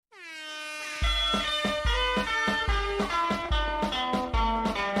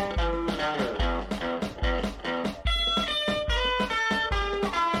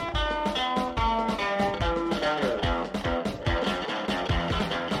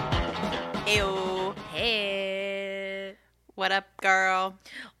What up, girl?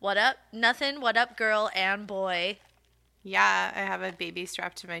 What up? Nothing. What up, girl and boy? Yeah, I have a baby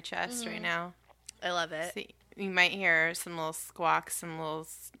strapped to my chest right now. I love it. So you might hear some little squawks, some little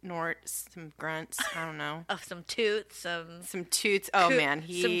snorts, some grunts. I don't know. Oh, some toots, Some toots. Oh, man.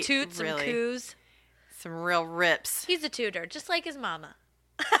 some toots, really, some coos. some real rips. He's a tooter, just like his mama.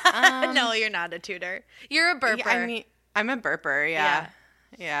 Um, No, you're not a tooter. You're a burper. Yeah, I mean, I'm a burper, yeah.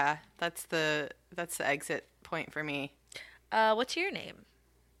 Yeah, that's the exit point for me. What's your name?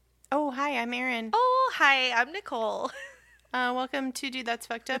 Oh, hi, I'm Erin. Oh, hi. I'm Nicole. Welcome to Dude That's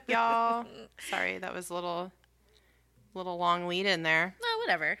Fucked Up, y'all. Sorry, that was a little long lead in there. No,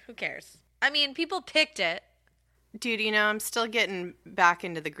 whatever. Who cares? I mean, people picked it. Dude, I'm still getting back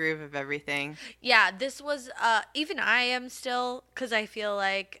into the groove of everything. Yeah, this was, even I am still, because I feel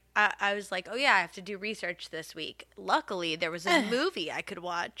like, I was like, oh yeah, I have to do research this week. Luckily, there was a movie I could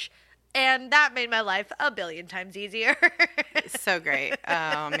watch, and that made my life a billion times easier. So great.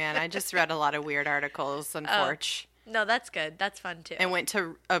 Oh, man, I just read a lot of weird articles on Forge. No, that's good. That's fun, too. And went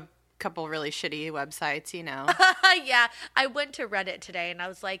to a couple really shitty websites, Yeah, I went to Reddit today, and I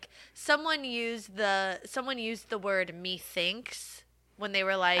was like, someone used the word methinks when they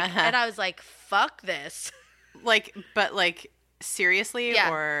were like, and I was like, fuck this. But seriously? Yeah,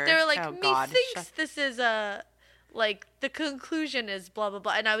 Or, they were like, oh, God. methinks this is like, the conclusion is blah, blah,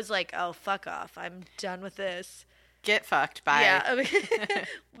 blah. And I was like, oh, fuck off. I'm done with this. Get fucked. Bye. Yeah. I mean,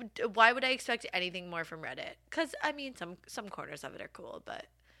 why would I expect anything more from Reddit? Because, I mean, some corners of it are cool, but.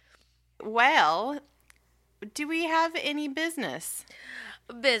 Well, do we have any business?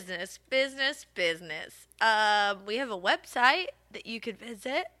 Business. We have a website that you could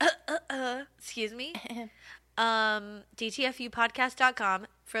visit. Excuse me. DTFUpodcast.com.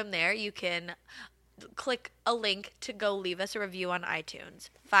 From there, you can click a link to go leave us a review on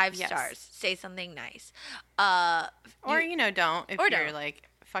iTunes. 5 Yes. stars. Say something nice. Or, don't. If Or you're don't. like,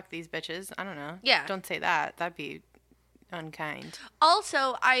 fuck these bitches. I don't know. Yeah. Don't say that. That'd be unkind.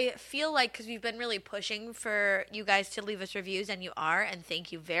 Also, I feel like, because we've been really pushing for you guys to leave us reviews, and you are, and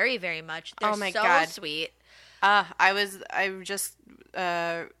thank you very, very much. They're Oh my so God. sweet. I just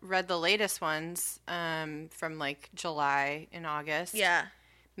read the latest ones from like July and August. Yeah.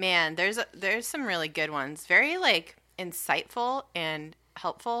 Man, there's some really good ones. Very like insightful and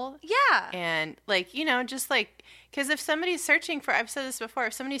helpful. Yeah. And just like, because if somebody's searching for, I've said this before,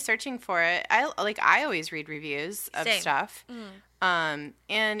 if somebody's searching for it, I always read reviews of Same. stuff. And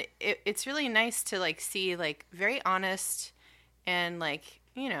it's really nice to like see like very honest and like,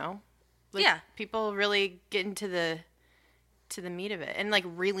 Yeah. people really get into the meat of it and like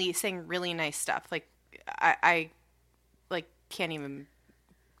really saying really nice stuff. Like I like can't even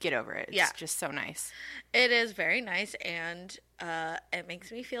get over it. It's just so nice. It is very nice, and it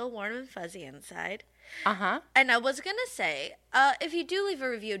makes me feel warm and fuzzy inside. Uh-huh. And I was going to say, if you do leave a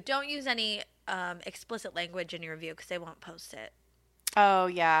review, don't use any explicit language in your review, because they won't post it. Oh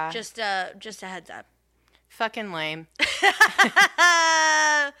yeah. Just a heads up. Fucking lame.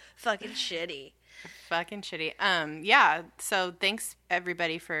 Fucking shitty. Fucking shitty. Yeah. So thanks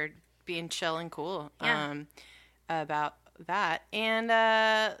everybody for being chill and cool. Yeah. About that. And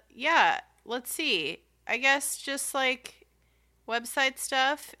yeah, let's see. I guess just like website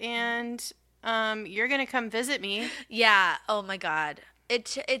stuff, and you're gonna come visit me. Yeah. Oh my God.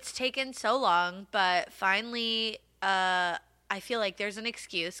 It's taken so long, but finally, I feel like there's an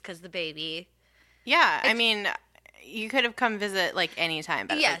excuse, because the baby. Yeah. I mean, you could have come visit like anytime,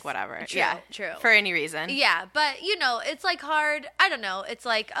 but Yes, like whatever. true, Yeah. true. For any reason. Yeah, but it's like hard. I don't know. It's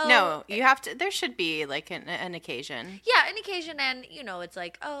like, oh No, you have to. There should be like an occasion. yeah, an occasion, and it's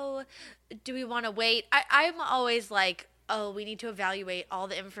like, oh, do we want to wait? I'm always like, oh, we need to evaluate all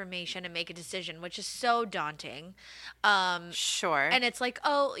the information and make a decision, which is so daunting. Sure. And it's like,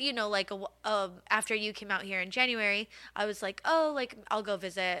 oh, like after you came out here in January, I was like, oh, like I'll go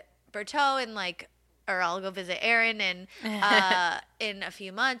visit Berto and like, or I'll go visit Erin and in a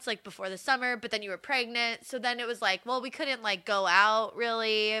few months, like before the summer. But then you were pregnant, so then it was like, well, we couldn't like go out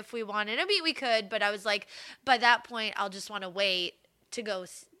really if we wanted. I mean, we could, but I was like, by that point, I'll just want to wait to go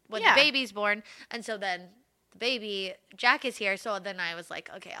when Yeah. the baby's born. And so then the baby Jack is here, so then I was like,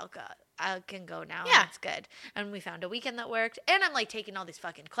 okay, I'll go. I can go now. Yeah. That's good. And we found a weekend that worked. And I'm like taking all these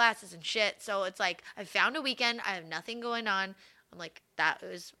fucking classes and shit. So it's like, I found a weekend. I have nothing going on. I'm like, that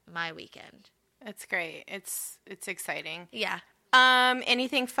was my weekend. It's great. It's exciting. Yeah.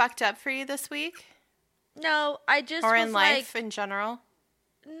 Anything fucked up for you this week? No, I just Or was in life in general?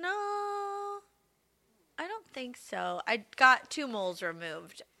 no, I don't think so. I got 2 moles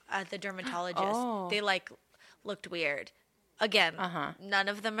removed at the dermatologist. Oh. They like looked weird. Again, none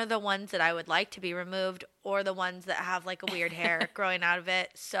of them are the ones that I would like to be removed or the ones that have like a weird hair growing out of it.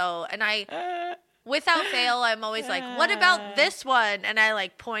 So, and I, without fail, I'm always like, what about this one? And I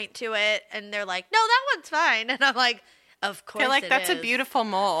like point to it and they're like, no, that one's fine. And I'm like, of course They're like, that's a beautiful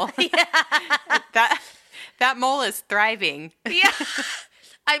mole. that mole is thriving. Yeah.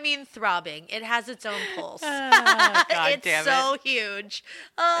 I mean, throbbing. It has its own pulse. God it's damn so it. huge.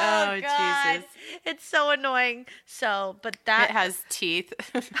 Oh, God. Jesus. It's so annoying. So, but that. It has teeth.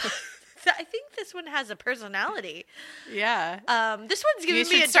 I think this one has a personality. Yeah. This one's giving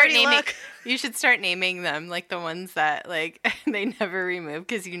me a dirty look. You should start naming them, like the ones that like they never remove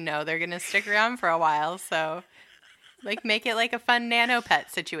because you know they're gonna stick around for a while. So, like, make it like a fun nano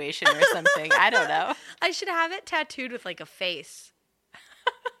pet situation or something. I don't know. I should have it tattooed with like a face.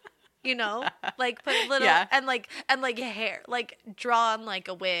 You know, like put little and like hair, like draw on like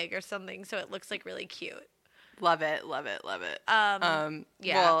a wig or something, so it looks like really cute. Love it, love it, love it.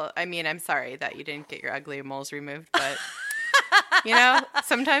 Yeah. Well, I mean, I'm sorry that you didn't get your ugly moles removed, but you know,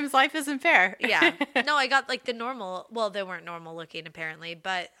 sometimes life isn't fair. Yeah. No, I got like the normal. Well, they weren't normal looking apparently,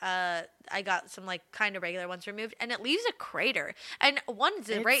 but I got some like kind of regular ones removed, and it leaves a crater, and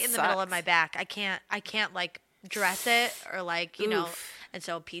one's right in the middle of my back. I can't like dress it or like you know. And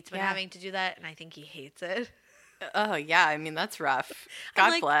so Pete's been having to do that, and I think he hates it. Oh, yeah. I mean, that's rough.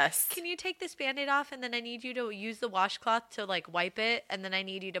 God bless. Can you take this Band-Aid off, and then I need you to use the washcloth to, like, wipe it, and then I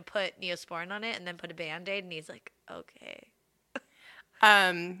need you to put Neosporin on it, and then put a Band-Aid, and he's like, okay.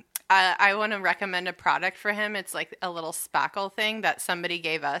 I want to recommend a product for him. It's, like, a little spackle thing that somebody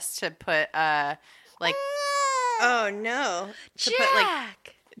gave us to put, like... Oh, no.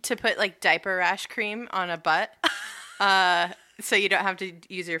 To put, like, diaper rash cream on a butt. So you don't have to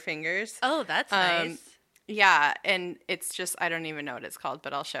use your fingers. Oh, that's nice. Yeah, and it's just, I don't even know what it's called,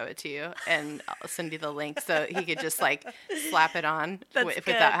 but I'll show it to you, and I'll send you the link so he could just, like, slap it on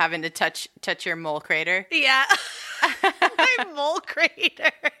without having to touch your mole crater. Yeah. My mole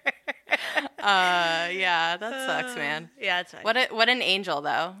crater. Yeah, that sucks, man. Yeah, it's fine. What an angel,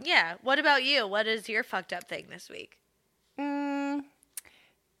 though. Yeah. What about you? What is your fucked up thing this week?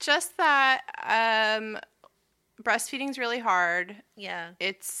 Just that, breastfeeding's really hard. Yeah.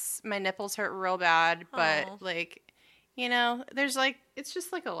 My nipples hurt real bad, but like, you know, there's like, it's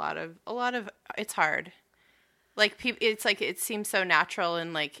just like a lot of, it's hard. Like it's like, it seems so natural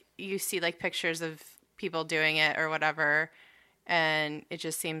and like you see like pictures of people doing it or whatever. And it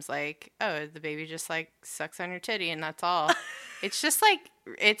just seems like, oh, the baby just like sucks on your titty and that's all. It's just like,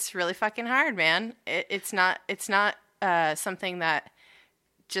 it's really fucking hard, man. It's not something that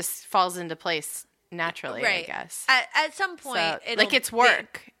just falls into place naturally, right. I guess. At some point, so, like it's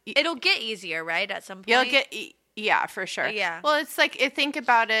work. It'll get easier, right? At some point, yeah, for sure. Yeah. Well, it's like think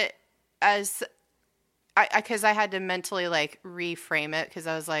about it as, because I had to mentally like reframe it because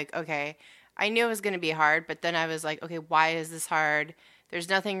I was like, okay, I knew it was going to be hard, but then I was like, okay, why is this hard? There's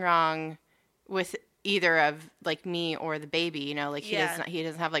nothing wrong with either of like me or the baby, you know, like he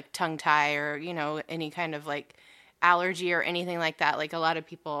doesn't have like tongue tie or you know any kind of like allergy or anything like that. Like a lot of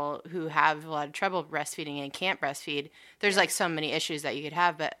people who have a lot of trouble breastfeeding and can't breastfeed, there's like so many issues that you could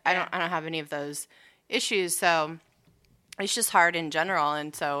have, but I don't have any of those issues. So it's just hard in general.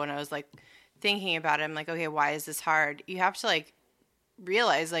 And so when I was like thinking about it, I'm like, okay, why is this hard? You have to like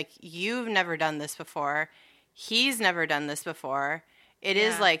realize like you've never done this before. He's never done this before. It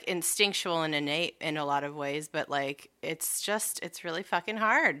is like instinctual and innate in a lot of ways, but like it's really fucking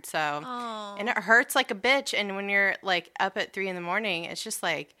hard. So, and it hurts like a bitch. And when you're like up at 3 a.m, it's just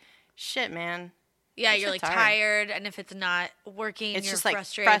like, shit, man. Yeah, you're like tired, and if it's not working, it's you're just like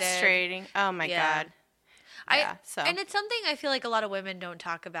frustrated. frustrating. Oh my god. And it's something I feel like a lot of women don't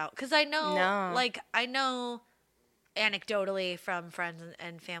talk about because I know anecdotally from friends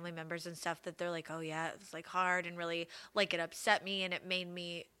and family members and stuff that they're like, oh yeah, it's like hard and really like it upset me and it made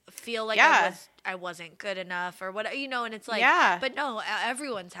me feel like I wasn't good enough or what, you know, and it's like, but no,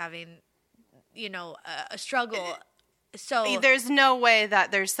 everyone's having, you know, a struggle. So there's no way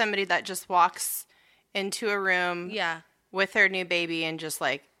that there's somebody that just walks into a room with their new baby and just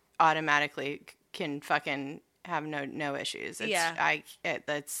like automatically can fucking have no issues. I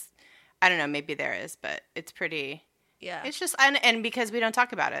don't know, maybe there is, but it's pretty. Yeah. It's just, and because we don't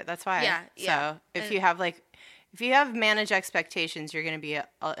talk about it, that's why. Yeah. So if you have managed expectations, you're going to be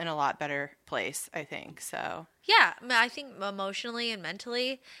in a lot better place, I think. So. Yeah. I mean, I think emotionally and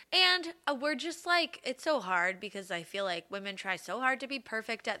mentally. And we're just like, it's so hard because I feel like women try so hard to be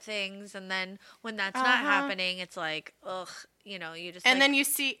perfect at things. And then when that's not happening, it's like, ugh, you know, you just. And then you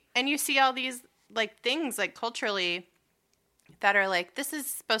see all these like things like culturally that are like, this is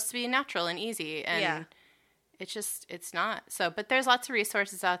supposed to be natural and easy. And it's not. So, but there's lots of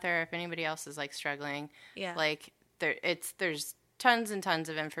resources out there if anybody else is like struggling. Yeah. Like there's tons and tons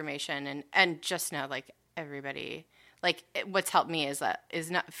of information, and just know like everybody, like what's helped me is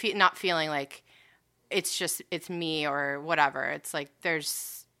not feeling like it's me or whatever. It's like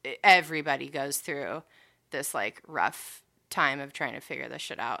everybody goes through this like rough time of trying to figure this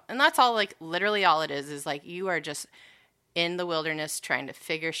shit out. And that's all, like literally all it is like you are just in the wilderness trying to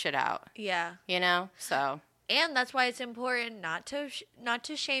figure shit out. Yeah. You know? So. And that's why it's important not to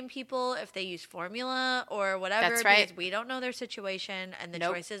shame people if they use formula or whatever. That's right. Because we don't know their situation and the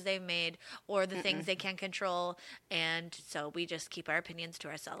Nope. choices they've made or the things they can control. And so we just keep our opinions to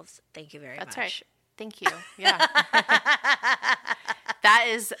ourselves. Thank you very much. That's right. Thank you. Yeah. That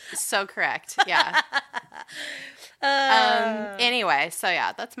is so correct. Yeah. Anyway, so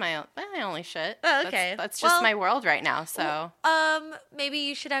yeah, that's my only shit. Oh, okay. That's just my world right now. So maybe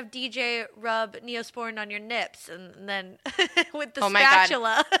you should have DJ rub Neosporin on your nips and then with the oh my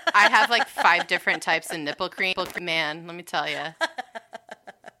spatula. God. I have like 5 different types of nipple cream. Man, let me tell you.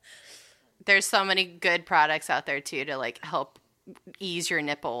 There's so many good products out there too to like help ease your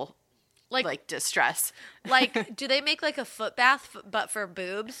nipple like distress. Like, do they make like a foot bath but for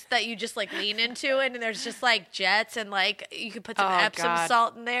boobs that you just like lean into and there's just like jets and like you could put some Epsom God.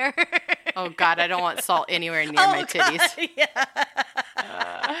 salt in there? Oh God, I don't want salt anywhere near my titties. God, yeah.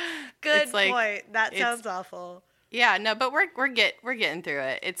 Good like, point. That sounds awful. Yeah, no, but we're getting through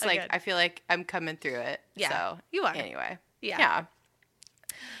it. It's like good. I feel like I'm coming through it. Yeah, so you are. Anyway. Yeah.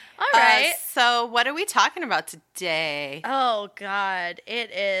 All right. So what are we talking about today? Oh God, it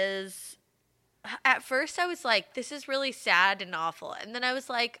is. At first, I was like, this is really sad and awful. And then I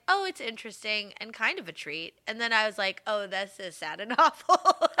was like, oh, it's interesting and kind of a treat. And then I was like, oh, this is sad and awful.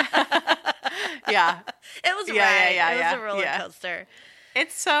 Yeah. It was Yeah, It was a roller coaster.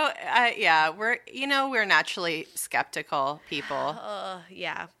 It's so, we're naturally skeptical people.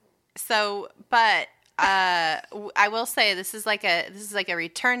 Yeah. So, but I will say this is like a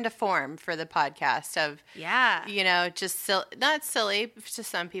return to form for the podcast of just not silly to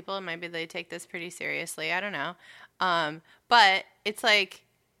some people. Maybe they take this pretty seriously. I don't know. But it's like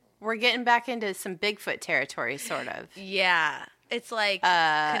we're getting back into some Bigfoot territory, sort of. Yeah, it's like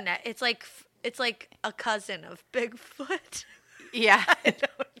it's like a cousin of Bigfoot. Yeah, I don't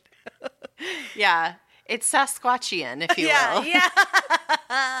know. Yeah. It's Sasquatchian, if you will.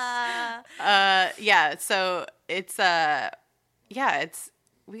 Yeah. So it's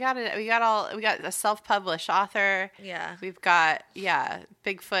we got a self-published author. Yeah. We've got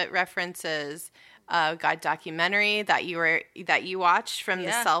Bigfoot references. Got documentary that you watched from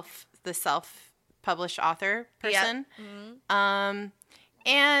the self-published author person. Yep. Mm-hmm.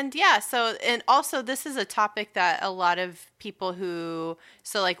 And also this is a topic that a lot of people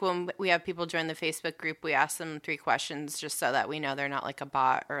like when we have people join the Facebook group, we ask them 3 questions just so that we know they're not like a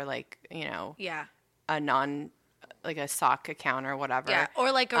bot or like, a like a sock account or whatever. Yeah.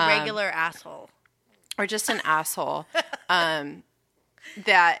 Or like a regular asshole. Or just an asshole.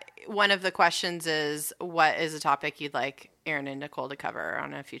 That one of the questions is, what is a topic you'd like Erin and Nicole to cover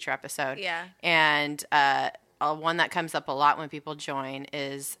on a future episode? Yeah. And, one that comes up a lot when people join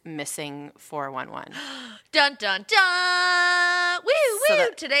is missing 411. Dun, dun, dun! Woo, woo!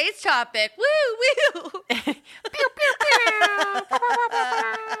 Today's topic. Woo, woo! Pew, pew,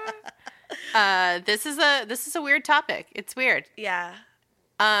 pew. This is a weird topic. It's weird. Yeah.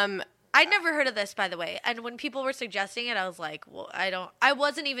 I'd never heard of this, by the way. And when people were suggesting it, I was like, well, I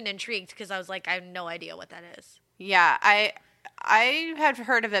wasn't even intrigued because I was like, I have no idea what that is. Yeah, I had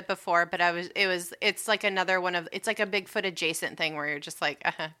heard of it before, but it's like another one of, it's like a Bigfoot adjacent thing where you're just like,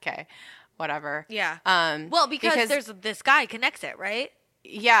 okay, whatever. Yeah. Well, because there's this guy connects it, right?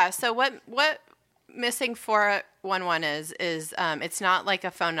 Yeah. So what missing 411 is it's not like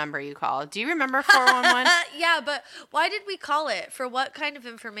a phone number you call. Do you remember 411? Yeah, but why did we call it? For what kind of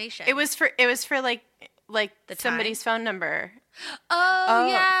information? It was for like somebody's phone number. Oh,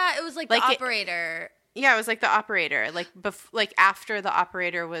 yeah, it was like the operator. Yeah, it was like the operator. Like after the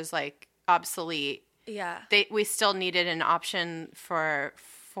operator was like obsolete. Yeah. We still needed an option for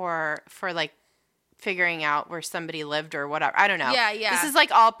like figuring out where somebody lived or whatever. I don't know. Yeah, yeah. This is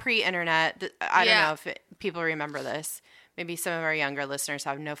like all pre-internet. I don't know if people remember this. Maybe some of our younger listeners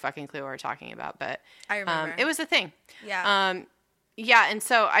have no fucking clue what we're talking about, but I remember. it was a thing. Yeah. And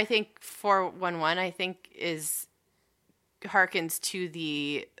so I think 411 harkens to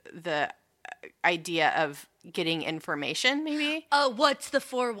the idea of getting information, maybe. Oh, what's the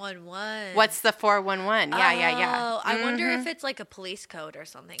 411? What's the 411? Yeah. Oh, I wonder if it's like a police code or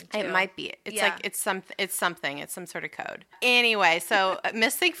something, too. It might be. It's like it's something. It's some sort of code. Anyway, so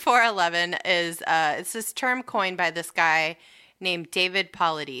Missing 411 is it's this term coined by this guy named David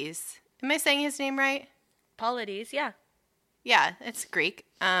Paulides. Am I saying his name right? Paulides, yeah. Yeah, it's Greek.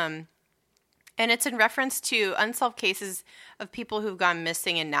 And it's in reference to unsolved cases of people who've gone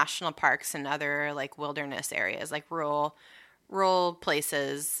missing in national parks and other like wilderness areas, like rural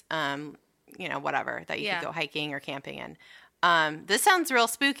places, whatever that you could go hiking or camping in. This sounds real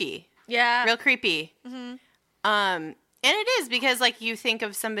spooky. Yeah. Real creepy. Mm-hmm. And it is because like you think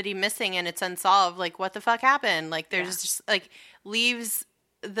of somebody missing and it's unsolved. Like what the fuck happened? Like there's just like leaves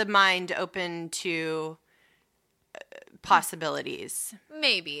the mind open to possibilities.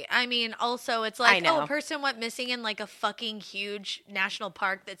 Maybe. I mean, also it's like, a person went missing in like a fucking huge national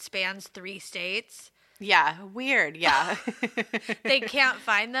park that spans 3 states. Yeah, weird. Yeah. They can't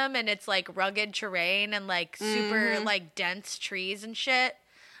find them and it's like rugged terrain and like super like dense trees and shit.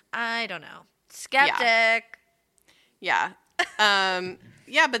 I don't know. Skeptic. Yeah.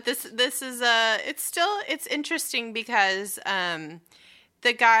 Yeah, but this is it's interesting because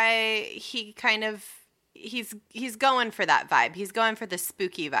the guy he's going for that vibe. He's going for the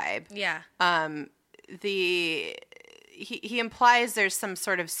spooky vibe. Yeah. He implies there's some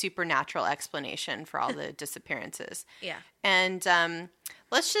sort of supernatural explanation for all the disappearances. Yeah. And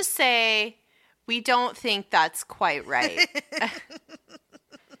let's just say we don't think that's quite right.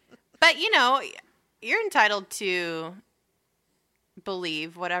 But, you're entitled to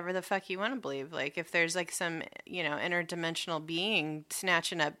believe whatever the fuck you want to believe. Like, if there's, like, some, interdimensional being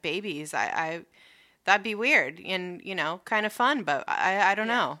snatching up babies, I that'd be weird and, kind of fun, but I don't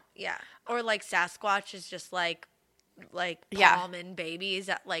know. Yeah. Or, like, Sasquatch is just, like palming babies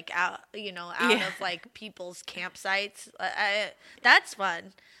at, like, out of, like, people's campsites. That's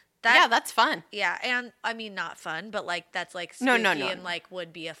fun. That's fun. Yeah, and I mean not fun, but like that's like spooky and like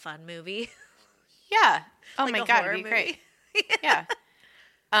would be a fun movie. Yeah. Oh like my god, it'd be great. Yeah.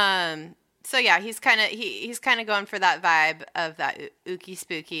 So yeah, he's kind of going for that vibe of that ooky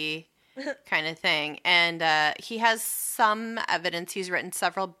spooky kind of thing, and he has some evidence. He's written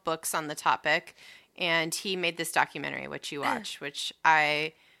several books on the topic, and he made this documentary which you watched, which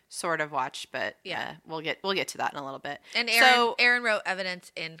I sort of watched, but we'll get to that in a little bit. And Aaron wrote evidence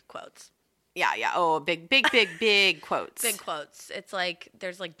in quotes. Yeah. Oh, big quotes. Big quotes. It's like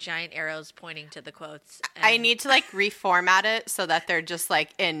there's like giant arrows pointing to the quotes. I need to like reformat it so that they're just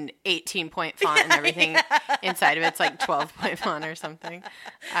like in 18-point font and everything inside of it's like 12-point font or something.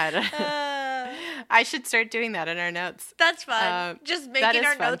 I don't know. I should start doing that in our notes. That's fun. Just making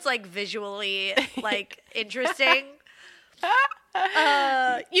our notes like visually like interesting.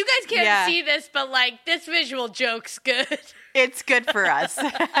 You guys can't see this, but like this visual joke's good. It's good for us.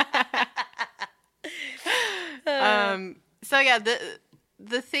 So yeah,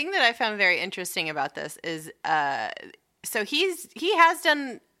 the thing that I found very interesting about this is so he has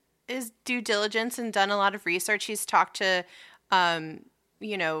done his due diligence and done a lot of research. He's talked to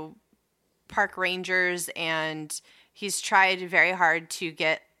park rangers, and he's tried very hard to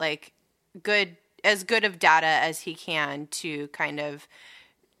get like as good of data as he can to kind of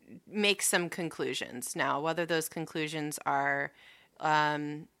make some conclusions. Now, whether those conclusions are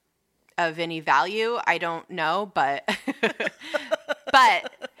of any value, I don't know, but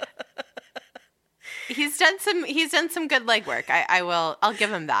he's done some good legwork. I'll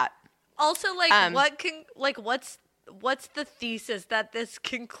give him that. Also, what's the thesis that this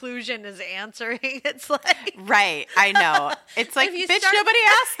conclusion is answering? It's like right. I know. It's like, bitch, nobody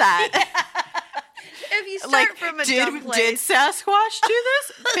asked that. Yeah. If you start from a dumb place. Did Sasquatch do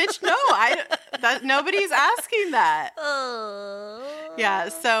this? Bitch, no. Nobody's asking that. Yeah.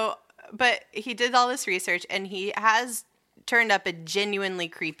 So, but he did all this research, and he has turned up a genuinely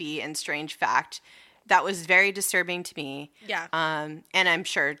creepy and strange fact that was very disturbing to me. Yeah. And I'm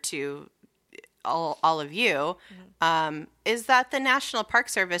sure to all of you, is that the National Park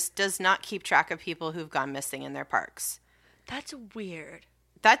Service does not keep track of people who've gone missing in their parks. That's weird.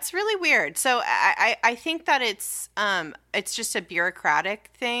 That's really weird. So I think that it's just a bureaucratic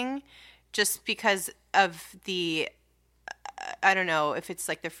thing, just because of the I don't know if it's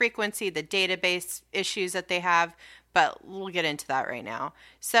like the frequency, the database issues that they have, but we'll get into that right now.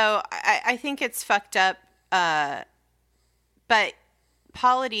 So I think it's fucked up, but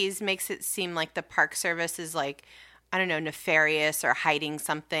Paulides makes it seem like the Park Service is like, I don't know, nefarious or hiding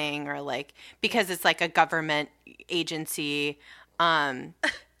something, or like because it's like a government agency.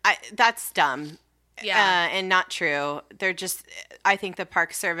 That's dumb. Yeah. And not true. I think the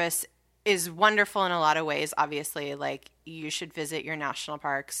Park Service is wonderful in a lot of ways. Obviously, like, you should visit your national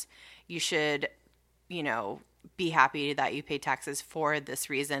parks. You should, be happy that you pay taxes for this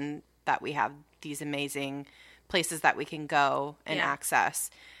reason, that we have these amazing places that we can go and access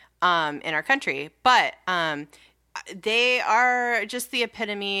in our country. But they are just the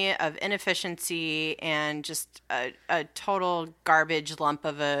epitome of inefficiency and just a total garbage lump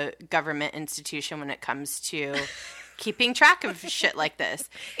of a government institution when it comes to keeping track of shit like this.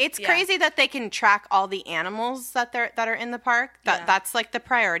 It's crazy that they can track all the animals that are in the park. That's like the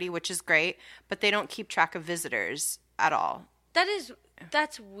priority, which is great, but they don't keep track of visitors at all.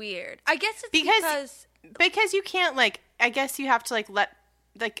 That's weird. I guess it's because you can't, like, I guess you have to, like,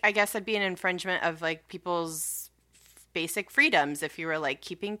 I guess that'd be an infringement of, like, people's basic freedoms if you were, like,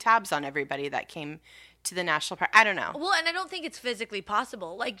 keeping tabs on everybody that came to the national park. I don't know. Well, and I don't think it's physically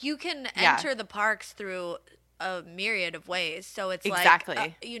possible. Like, you can enter the parks through a myriad of ways. So it's exactly.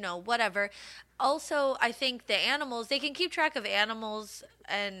 like, whatever. Also, I think the animals, they can keep track of animals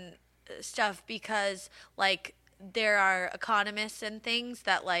and stuff because, like, there are economists and things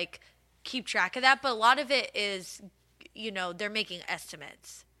that, like, keep track of that. But a lot of it is, they're making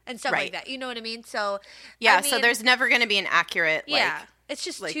estimates and stuff like that. You know what I mean? So, so there's never going to be an accurate, it's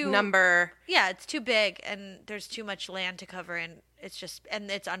just like, too number. Yeah, it's too big and there's too much land to cover and it's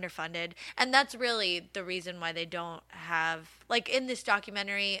underfunded. And that's really the reason why they don't have, like, in this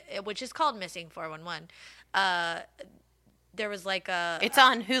documentary, which is called Missing 411, there was like it's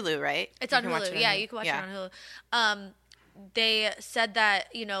on Hulu, right? It's on Hulu. Yeah, you can watch it on Hulu. They said that,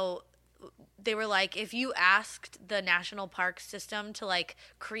 they were like, if you asked the National Park System to, like,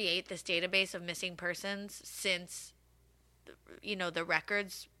 create this database of missing persons since, the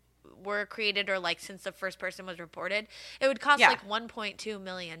records were created or, like, since the first person was reported, it would cost like $1.2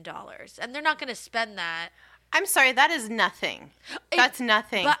 million. And they're not going to spend that. I'm sorry, that is nothing. That's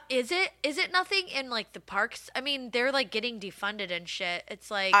nothing. But is it nothing in, like, the parks? I mean, they're, like, getting defunded and shit. It's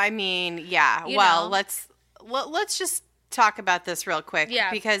like, I mean, yeah. Well, let's just talk about this real quick.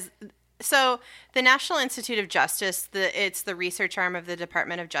 Yeah. Because so the National Institute of Justice, it's the research arm of the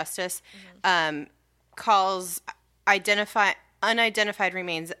Department of Justice, calls unidentified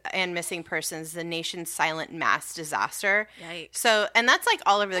remains and missing persons the nation's silent mass disaster. Yikes. So, and that's, like,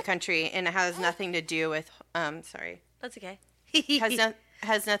 all over the country, and it has nothing to do with sorry. That's okay.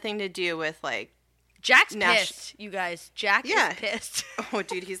 has nothing to do with, like, Jack's pissed, you guys. Jack is pissed. Oh,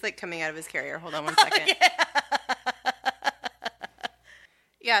 dude, he's, like, coming out of his carrier. Hold on one second.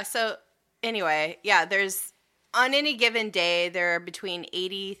 Yeah, so anyway, there's, on any given day, there are between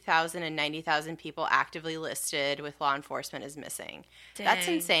 80,000 and 90,000 people actively listed with law enforcement as missing. Dang. That's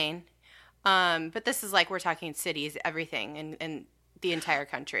insane. But this is, like, we're talking cities, everything, and the entire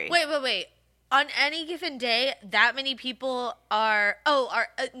country. Wait. On any given day, that many people are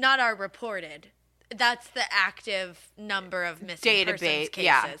reported. That's the active number of missing persons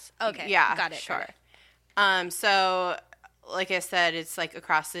cases. Yeah. Okay. Yeah. Got it. Sure. So, like I said, it's, like,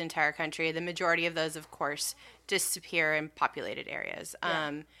 across the entire country. The majority of those, of course, disappear in populated areas.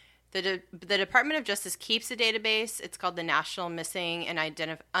 Yeah. The Department of Justice keeps a database. It's called the National Missing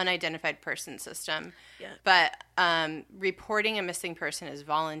and Unidentified Person System. Yeah. But reporting a missing person is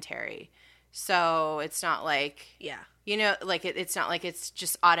voluntary. So it's not like, it's not like it's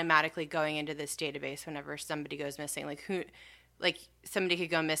just automatically going into this database whenever somebody goes missing. Like, somebody could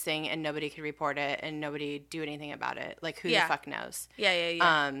go missing and nobody could report it and nobody do anything about it. Like, who the fuck knows?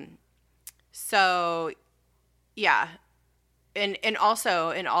 Yeah. So, yeah. And also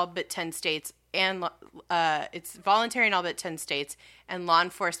in all but 10 states, and it's voluntary in all but 10 states, and law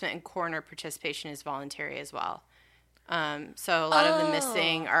enforcement and coroner participation is voluntary as well. So a lot of the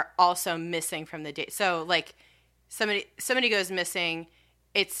missing are also missing from the date. So, like, somebody goes missing,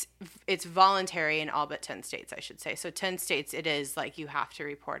 it's voluntary in all but 10 states, I should say. So 10 states, it is, like, you have to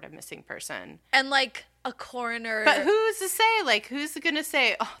report a missing person. And, like, a coroner. But who's to say? Like, who's going to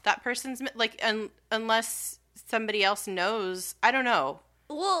say, oh, that person's, like, unless somebody else knows? I don't know.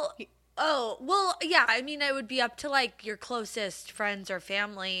 Well, yeah. I mean, it would be up to, like, your closest friends or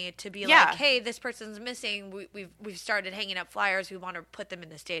family to be like, hey, this person's missing. We've started hanging up flyers. We want to put them in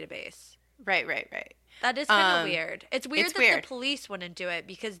this database. Right. That is kind of weird. It's weird that the police wouldn't do it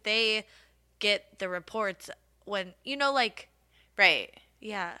because they get the reports when, like. Right.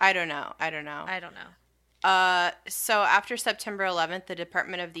 Yeah. I don't know. So after September 11th, the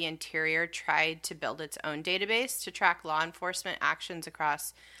Department of the Interior tried to build its own database to track law enforcement actions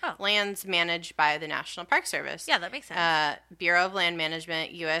across lands managed by the National Park Service. Yeah, that makes sense. Bureau of Land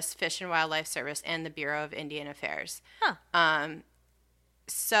Management, U.S. Fish and Wildlife Service, and the Bureau of Indian Affairs.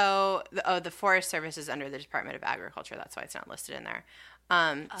 So the Forest Service is under the Department of Agriculture. That's why it's not listed in there.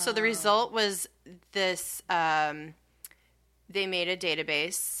 So the result was this, they made a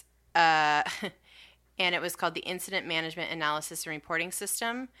database, and it was called the Incident Management Analysis and Reporting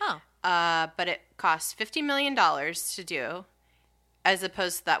System. Oh. But it cost $50 million to do, as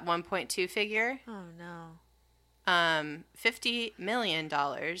opposed to that 1.2 figure. Oh, no. $50 million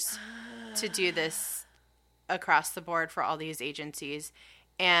to do this across the board for all these agencies.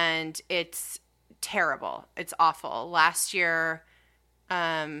 And it's terrible. It's awful. Last year, or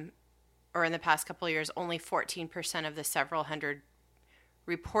in the past couple of years, only 14% of the several hundred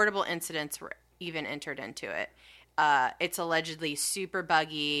reportable incidents were even entered into it. It's allegedly super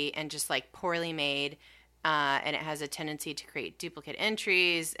buggy and just like poorly made. And it has a tendency to create duplicate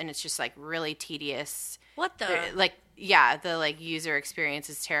entries, and it's just like really tedious. What the? The user experience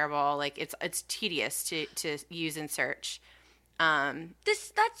is terrible. Like it's tedious to use and search.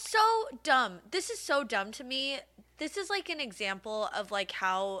 That's so dumb. This is so dumb to me. This is like an example of like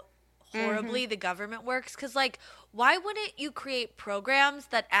how horribly the government works. Because like, why wouldn't you create programs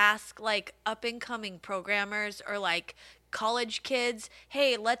that ask like up and coming programmers or like college kids,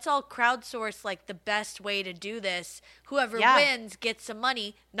 hey, let's all crowdsource like the best way to do this. Whoever wins gets some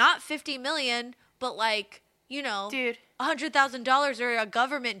money, not 50 million, but like, you know, dude, $100,000 or a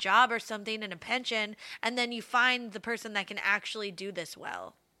government job or something and a pension, and then you find the person that can actually do this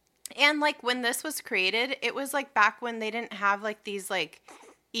well. And like when this was created, it was like back when they didn't have like these like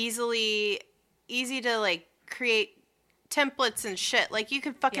easy to like create templates and shit. Like you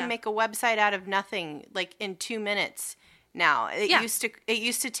could fucking make a website out of nothing like in 2 minutes. Now it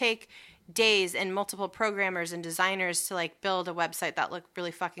used to take days and multiple programmers and designers to like build a website that looked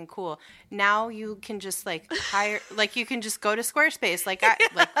really fucking cool. Now you can just like hire, like you can just go to Squarespace,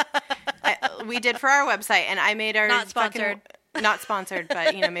 we did for our website, and I made our not sponsored,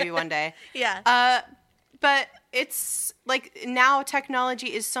 but you know, maybe one day. Yeah. But it's like now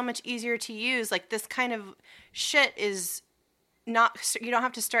technology is so much easier to use. Like this kind of shit is not, you don't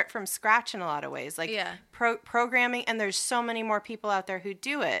have to start from scratch in a lot of ways. Like programming, and there's so many more people out there who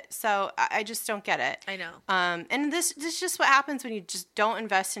do it. So I just don't get it. I know. And this is just what happens when you just don't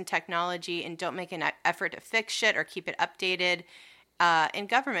invest in technology and don't make an effort to fix shit or keep it updated in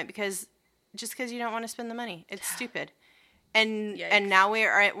government, because you don't want to spend the money. It's stupid. And Yikes. And now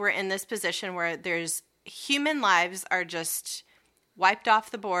we're in this position where there's human lives are just wiped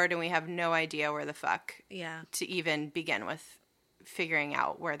off the board, and we have no idea where the fuck to even begin with figuring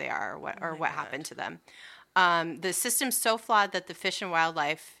out where they are or what happened to them. The system's so flawed that the Fish and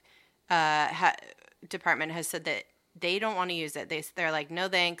Wildlife Department has said that they don't want to use it. They're like, no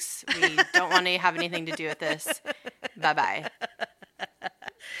thanks. We don't want to have anything to do with this. Bye-bye.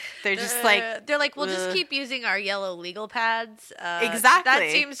 They're just like... They're like, we'll just keep using our yellow legal pads. Exactly.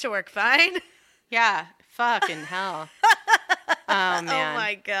 That seems to work fine. Yeah. Fucking hell. Oh, man. Oh,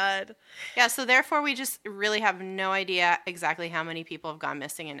 my God. Yeah, so therefore we just really have no idea exactly how many people have gone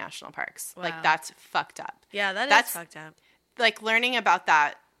missing in national parks. Wow. Like, that's fucked up. Yeah, that's fucked up. Like, learning about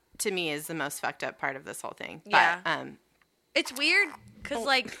that, to me, is the most fucked up part of this whole thing. Yeah. But, it's weird, because,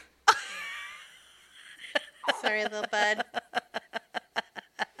 like... Sorry, little bud.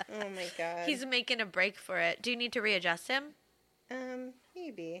 Oh, my God. He's making a break for it. Do you need to readjust him?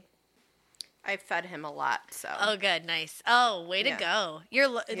 Maybe. I fed him a lot, so. Oh, good. Nice. Oh, way to go.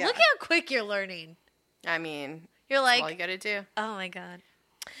 Look how quick you're learning. I mean, you're like, that's all you gotta do. Oh, my God.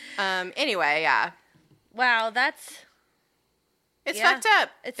 Anyway, yeah. Wow, It's fucked up.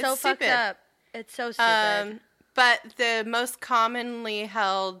 It's so stupid. Fucked up. It's so stupid. But the most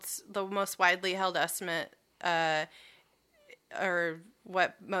widely held estimate, or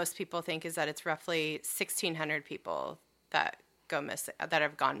what most people think, is that it's roughly 1,600 people that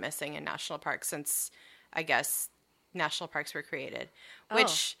have gone missing in national parks since, I guess, national parks were created.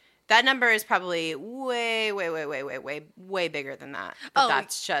 Which that number is probably way bigger than that. But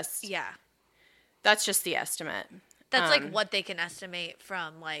that's just the estimate. That's like what they can estimate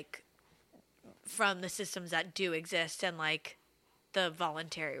from the systems that do exist and like the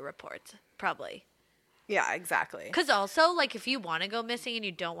voluntary reports, probably. Yeah, exactly. Because also, like, if you want to go missing and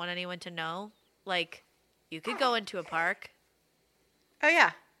you don't want anyone to know, like, you could go into a park. Oh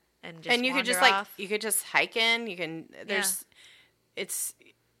yeah, and you could just off. you could just hike in. You can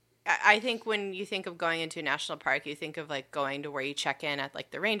I think when you think of going into a national park, you think of like going to where you check in at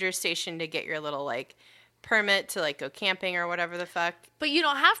like the ranger station to get your little like permit to like go camping or whatever the fuck. But you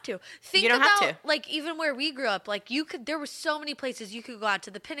don't have to. You don't have to. Like even where we grew up, like there were so many places you could go out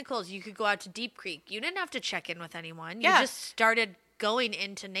to the Pinnacles, you could go out to Deep Creek. You didn't have to check in with anyone. You just started going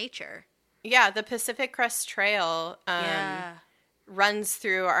into nature. Yeah, the Pacific Crest Trail runs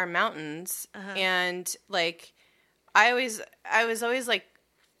through our mountains, and like I was always like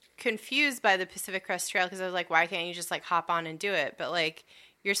confused by the Pacific Crest Trail because I was like, why can't you just like hop on and do it? But like,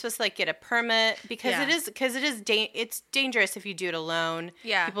 you're supposed to like get a permit because it's dangerous if you do it alone.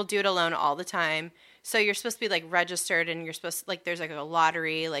 Yeah. People do it alone all the time. So you're supposed to be like registered, and you're supposed to, like, there's like a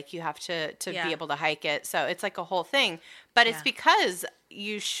lottery, like you have to be able to hike it. So it's like a whole thing. But it's because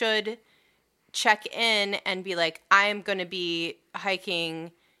you should check in and be like, I'm going to be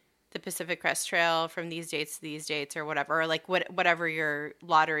hiking the Pacific Crest Trail from these dates to these dates or whatever, or like whatever your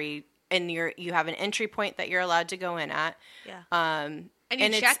lottery, and you have an entry point that you're allowed to go in at. Yeah. And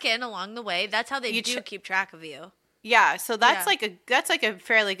you check in along the way. That's how they keep track of you. Yeah, so that's like a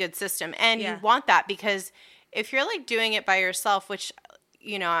fairly good system, and you want that because if you're like doing it by yourself, which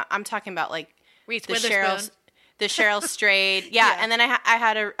I'm talking about like Reese the Witherspoon. Cheryl Strayed, and then I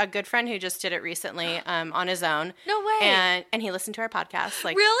had a good friend who just did it recently on his own. No way. And he listened to our podcast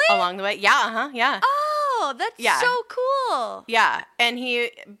like really along the way. Yeah. Oh, that's so cool. Yeah, and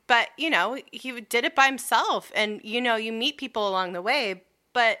he did it by himself, and you meet people along the way,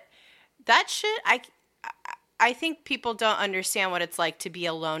 but that shit I think people don't understand what it's like to be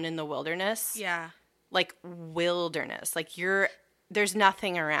alone in the wilderness. Yeah. Like wilderness. Like there's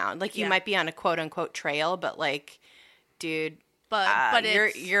nothing around. Like you might be on a quote unquote trail, but like, dude, but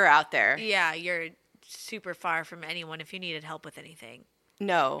you're out there. Yeah, you're super far from anyone if you needed help with anything.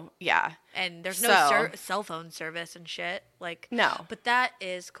 No, yeah. And there's no cell phone service and shit. Like, no. But that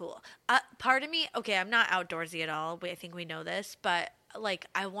is cool. Part of me, okay, I'm not outdoorsy at all. I think we know this, but like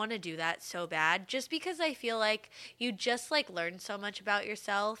I want to do that so bad just because I feel like you just like learn so much about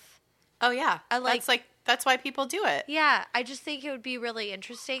yourself. Oh yeah. That's why people do it. Yeah, I just think it would be really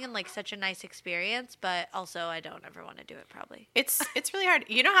interesting and like such a nice experience, but also I don't ever want to do it probably. It's really hard.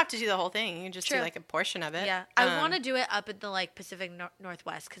 You don't have to do the whole thing. You can just do like a portion of it. Yeah. I want to do it up in the like Pacific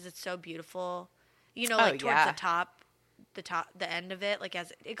Northwest cuz it's so beautiful. Like towards the end of it, like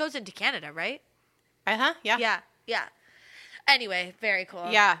as it goes into Canada, right? Uh-huh. Yeah. Yeah. Anyway, very cool.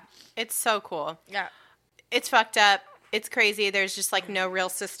 Yeah. It's so cool. Yeah. It's fucked up. It's crazy. There's just like no real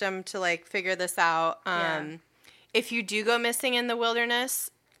system to like figure this out. If you do go missing in the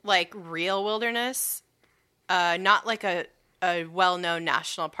wilderness, like real wilderness, not like a well-known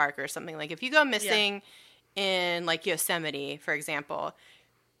national park or something. Like if you go missing in like Yosemite, for example,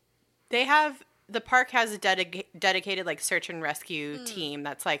 the park has a dedicated like search and rescue team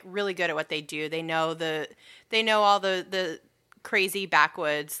that's like really good at what they do. They know all the crazy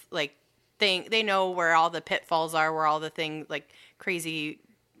backwoods like thing. They know where all the pitfalls are, where all the things like crazy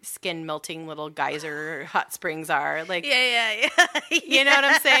skin melting little geyser hot springs are. Like yeah. You know what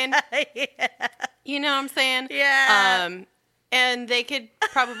I'm saying? Yeah. You know what I'm saying? Yeah. And they could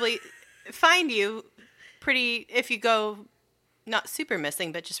probably find you pretty if you go not super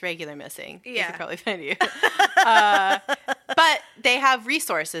missing, but just regular missing. Yeah. They could probably find you. But they have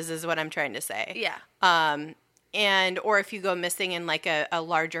resources is what I'm trying to say. Yeah. Or if you go missing in like a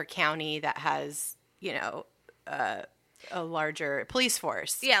larger county that has, a larger police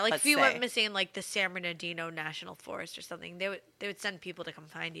force. Yeah, like if you went missing in like the San Bernardino National Forest or something, they would send people to come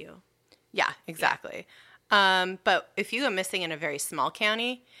find you. Yeah, exactly. Yeah. But if you go missing in a very small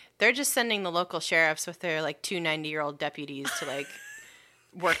county, they're just sending the local sheriffs with their like 2 90-year-old deputies to like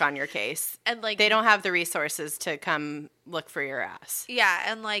work on your case. And like they don't have the resources to come look for your ass. Yeah,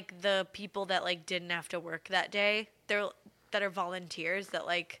 and like the people that like didn't have to work that day, that are volunteers that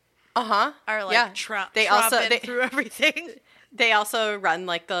like are like tromping through everything. They also run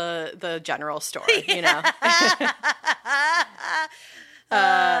like the general store,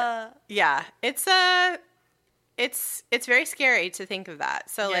 Yeah, it's very scary to think of that.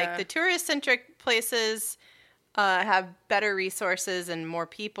 So like the tourist centric places have better resources and more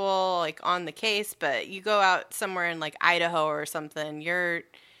people like on the case, but you go out somewhere in like Idaho or something, you're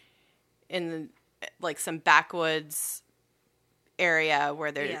in like some backwoods area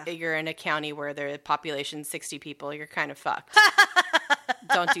where you're in a county where the population's 60 people, you're kind of fucked.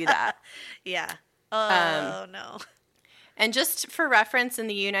 Don't do that. Yeah. Oh no. And just for reference, in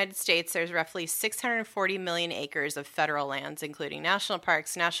the United States, there's roughly 640 million acres of federal lands, including national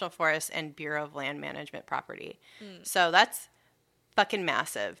parks, national forests, and Bureau of Land Management property. So that's fucking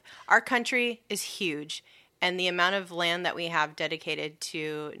massive. Our country is huge, and the amount of land that we have dedicated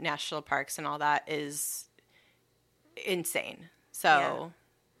to national parks and all that is insane. So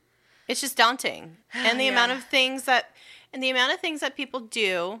it's just daunting. And the amount of things that people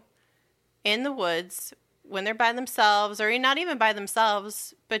do in the woods when they're by themselves, or not even by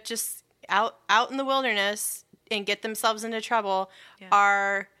themselves, but just out in the wilderness and get themselves into trouble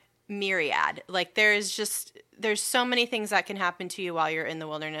are myriad. Like there's so many things that can happen to you while you're in the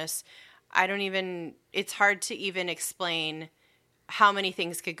wilderness. it's hard to even explain how many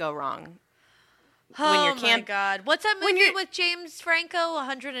things could go wrong. Oh my God. What's that movie with James Franco,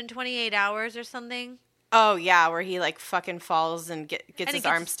 128 Hours or something? Oh, yeah, where he, like, fucking falls and gets his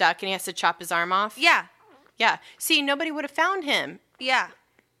arm stuck and he has to chop his arm off. Yeah. Yeah. See, nobody would have found him. Yeah.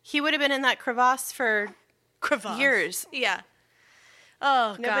 He would have been in that crevasse for years. Yeah.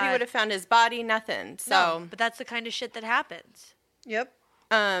 Oh, God. Nobody would have found his body, nothing. So, no, but that's the kind of shit that happens. Yep.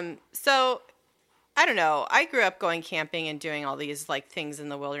 So, I don't know. I grew up going camping and doing all these, like, things in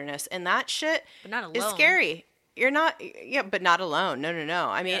the wilderness, and that shit is scary. You're not, but not alone. No.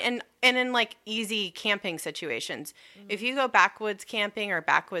 I mean, and in, like, easy camping situations. Mm-hmm. If you go backwoods camping or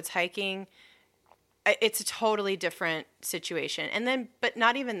backwoods hiking, it's a totally different situation. And then, but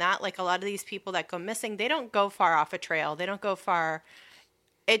not even that, like, a lot of these people that go missing, they don't go far off a trail. They don't go far.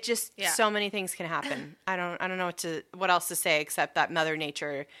 It just, so many things can happen. I don't know what else to say except that Mother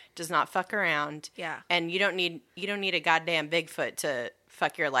Nature does not fuck around. Yeah. And you don't need a goddamn Bigfoot to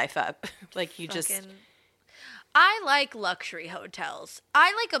fuck your life up. Like, you I like luxury hotels.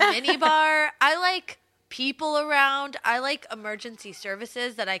 I like a minibar. I like people around. I like emergency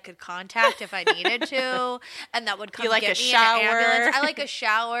services that I could contact if I needed to, and that would come get me in an ambulance. I like a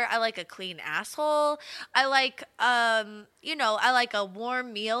shower. I like a clean asshole. I like, I like a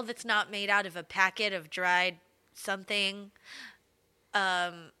warm meal that's not made out of a packet of dried something.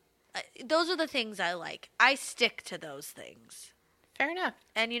 Those are the things I like. I stick to those things. Fair enough.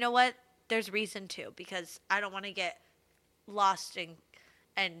 And you know what? There's reason to, because I don't want to get lost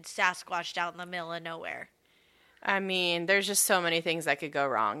and Sasquatched out in the middle of nowhere. I mean, there's just so many things that could go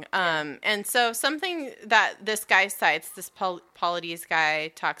wrong. And so something that this guy cites, this Paulides guy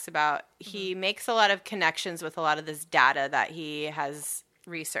talks about, he makes a lot of connections with a lot of this data that he has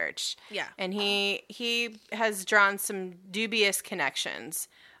researched. Yeah. And he has drawn some dubious connections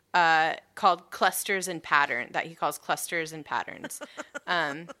called clusters and pattern, that he calls clusters and patterns.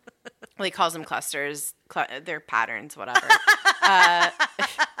 Well, he calls them clusters. They're patterns, whatever.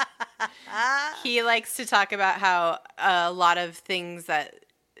 He likes to talk about how a lot of things that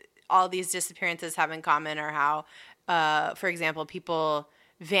all these disappearances have in common are how, for example, people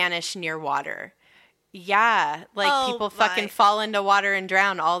vanish near water. Yeah, like people fucking fall into water and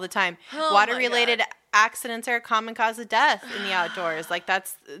drown all the time. Water-related accidents are a common cause of death in the outdoors. Like,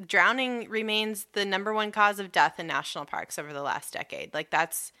 drowning remains the number one cause of death in national parks over the last decade. Like,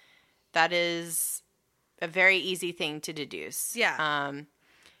 that is a very easy thing to deduce. Yeah.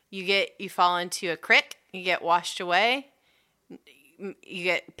 You fall into a creek, you get washed away, you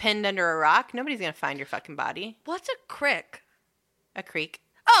get pinned under a rock. Nobody's gonna find your fucking body. What's a crick? A creek.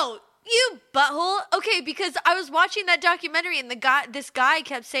 Oh, you butthole. Okay, because I was watching that documentary and this guy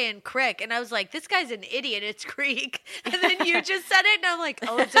kept saying crick, and I was like, this guy's an idiot. It's creek. And then you just said it, and I'm like,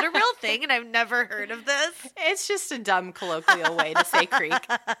 oh, is it a real thing? And I've never heard of this. It's just a dumb colloquial way to say creek.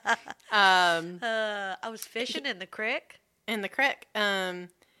 I was fishing in the crick. In the crick.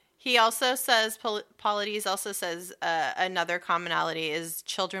 He also says, Paulides also says, another commonality is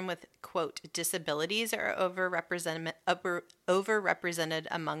children with, quote, disabilities are overrepresented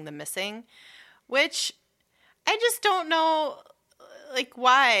among the missing, which I just don't know, like,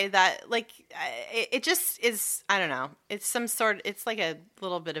 why that, like, it just is, I don't know. It's it's like a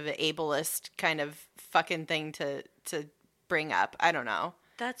little bit of an ableist kind of fucking thing to bring up. I don't know.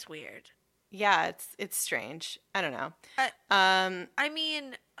 That's weird. Yeah, it's strange. I don't know. I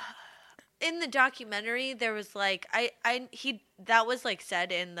mean, in the documentary, there was like that was like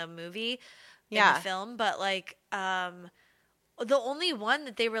said in the movie, in the film, but like the only one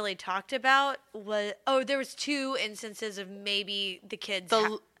that they really talked about was there was 2 instances of maybe the kids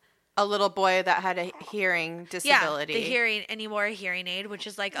a little boy that had a hearing disability. Yeah, the hearing, and he wore a hearing aid, which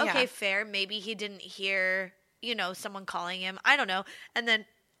is like, okay, fair. Maybe he didn't hear, someone calling him. I don't know. And then,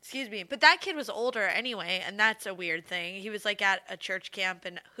 excuse me, but that kid was older anyway, and that's a weird thing. He was like at a church camp,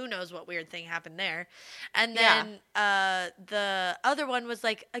 and who knows what weird thing happened there. And then the other one was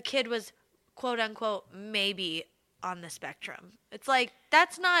like a kid was, quote unquote, maybe on the spectrum. It's like,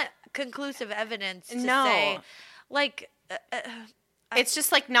 that's not conclusive evidence to say, like, it's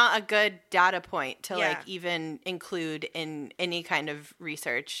just like not a good data point to like even include in any kind of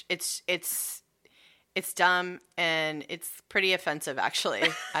research. It's dumb and it's pretty offensive, actually.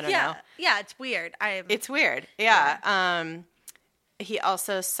 I don't know. Yeah, it's weird. It's weird. Yeah. He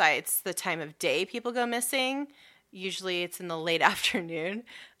also cites the time of day people go missing. Usually it's in the late afternoon.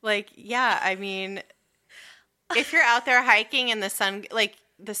 Like, yeah, I mean, if you're out there hiking and the sun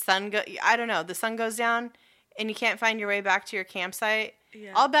goes down and you can't find your way back to your campsite,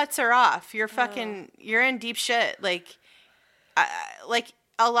 all bets are off. You're you're in deep shit. Like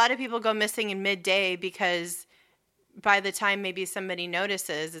a lot of people go missing in midday because by the time maybe somebody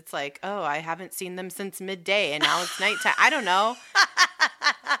notices, it's like, oh, I haven't seen them since midday and now it's nighttime. I don't know.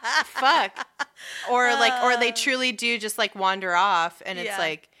 Fuck. Or they truly do just like wander off and it's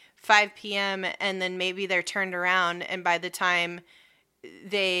like 5 p.m. and then maybe they're turned around and by the time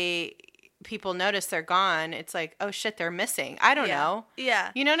people notice they're gone, it's like, oh shit, they're missing. I don't know.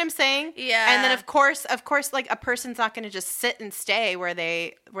 Yeah. You know what I'm saying? Yeah. And then of course, like a person's not going to just sit and stay where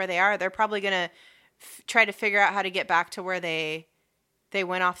they are. They're probably going to try to figure out how to get back to where they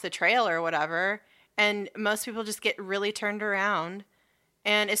went off the trail or whatever. And most people just get really turned around.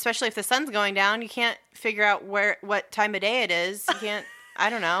 And especially if the sun's going down, you can't figure out what time of day it is. You can't,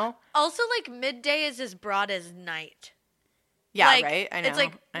 I don't know. Also, like, midday is as broad as night. Yeah, like, right? I know. It's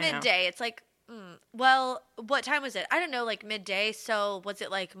like midday. It's like, well, what time was it? I don't know, like midday. So was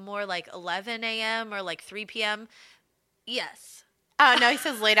it like more like 11 a.m. or like 3 p.m.? Yes. Oh, no, he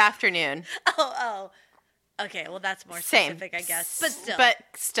says late afternoon. Oh. Okay, well, that's more specific, I guess. But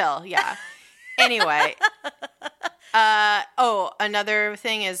still, yeah. Anyway. Another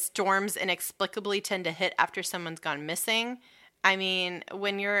thing is storms inexplicably tend to hit after someone's gone missing. I mean,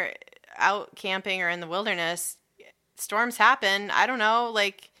 when you're out camping or in the wilderness, storms happen. I don't know,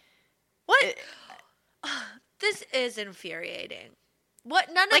 like... What? This is infuriating.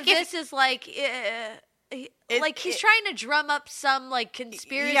 What? None of this is like... he's trying to drum up some, like,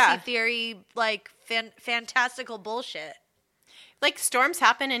 conspiracy theory, like, fantastical bullshit. Like, storms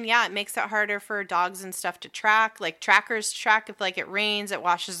happen, and it makes it harder for dogs and stuff to track. Like, trackers track if, like, it rains, it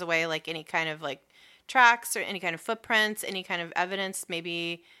washes away, like, any kind of, like, tracks or any kind of footprints, any kind of evidence,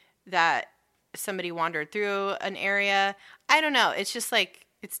 maybe that somebody wandered through an area. I don't know. It's just, like,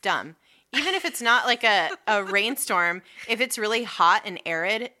 it's dumb. Even if it's not, like, a rainstorm, if it's really hot and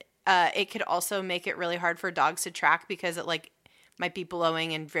arid, it could also make it really hard for dogs to track because it, like, might be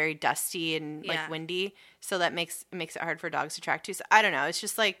blowing and very dusty and like windy, so that makes it hard for dogs to track too. So I don't know. It's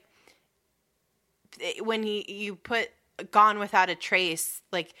just like when you put gone without a trace,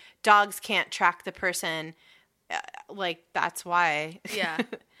 like dogs can't track the person. Like that's why. Yeah.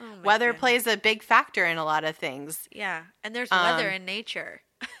 Weather plays a big factor in a lot of things. Yeah, and there's weather in nature.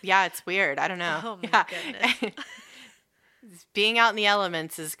 Yeah, it's weird. I don't know. Oh my goodness. Being out in the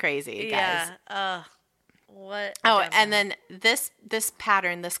elements is crazy, guys. Yeah. What? And then this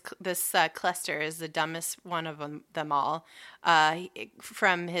pattern, this cluster is the dumbest one of them all.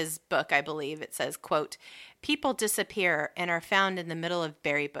 From his book, I believe, it says, quote, "People disappear and are found in the middle of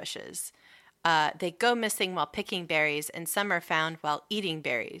berry bushes. They go missing while picking berries, and some are found while eating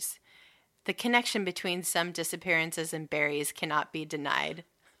berries. The connection between some disappearances and berries cannot be denied."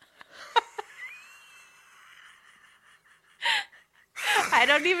 I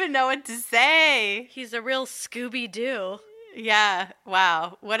don't even know what to say. He's a real Scooby-Doo. Yeah.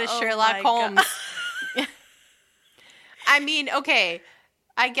 Wow. What a Sherlock Holmes. I mean, okay.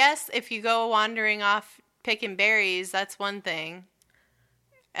 I guess if you go wandering off picking berries, that's one thing.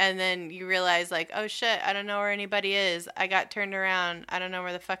 And then you realize, like, oh shit, I don't know where anybody is. I got turned around. I don't know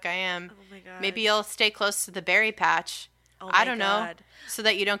where the fuck I am. Oh my God. Maybe you'll stay close to the berry patch. I don't know. So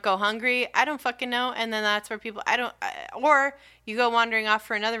that you don't go hungry. I don't fucking know. And then that's where people, or you go wandering off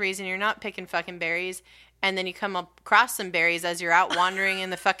for another reason. You're not picking fucking berries. And then you come across some berries as you're out wandering in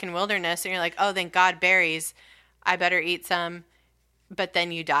the fucking wilderness. And you're like, oh, thank God, berries. I better eat some. But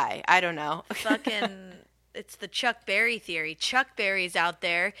then you die. I don't know. Fucking, it's the Chuck Berry theory. Chuck Berry's out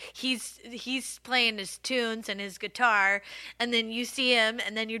there. He's playing his tunes and his guitar. And then you see him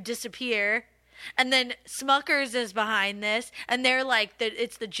and then you disappear. And then Smuckers is behind this, and they're like,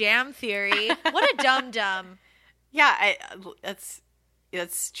 it's the jam theory. What a dum-dum. Yeah,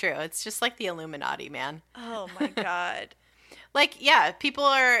 that's true. It's just like the Illuminati, man. Oh, my God. Like, yeah, people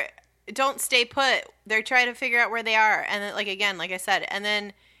don't stay put. They're trying to figure out where they are. And then, like, again, like I said, and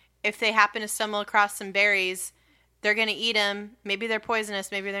then if they happen to stumble across some berries, they're going to eat them. Maybe they're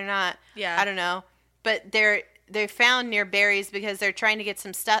poisonous. Maybe they're not. Yeah. I don't know. But they're found near berries because they're trying to get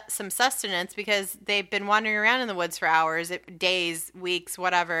some sustenance because they've been wandering around in the woods for hours, days, weeks,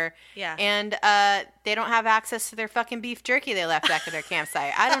 whatever. Yeah. And they don't have access to their fucking beef jerky they left back at their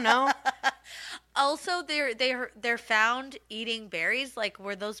campsite. I don't know. Also, they're found eating berries. Like,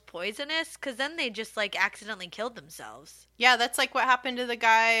 were those poisonous? Because then they just, like, accidentally killed themselves. Yeah, that's like what happened to the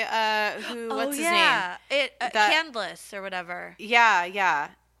guy what's his name? Candless or whatever. Yeah.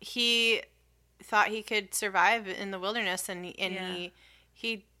 He thought he could survive in the wilderness, and he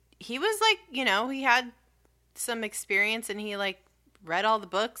was like, you know, he had some experience, and he like read all the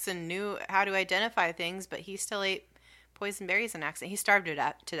books and knew how to identify things, but he still ate poison berries in accident. He starved to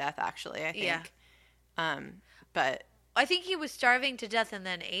death actually, I think. Yeah. But I think he was starving to death and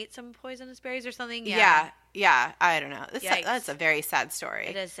then ate some poisonous berries or something. Yeah, I don't know. That's a very sad story.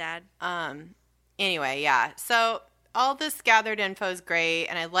 It is sad. Anyway, yeah. So all this gathered info is great,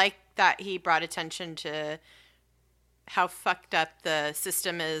 and I like that he brought attention to how fucked up the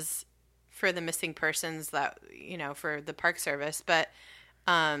system is for the missing persons that, for the Park Service. But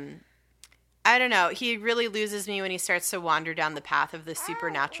I don't know. He really loses me when he starts to wander down the path of the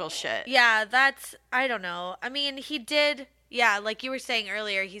supernatural shit. Yeah, I don't know. I mean, he did, yeah, like you were saying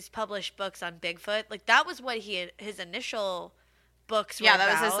earlier, he's published books on Bigfoot. Like, that was what his initial books were about.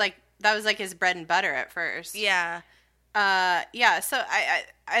 That was his bread and butter at first. Yeah. So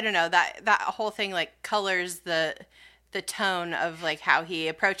I don't know, that whole thing, like, colors the tone of, like, how he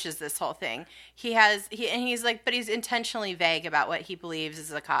approaches this whole thing. He's like, but he's intentionally vague about what he believes is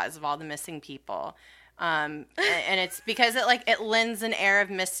the cause of all the missing people. And it's because it lends an air of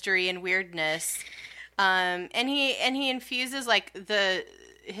mystery and weirdness. And he infuses, like,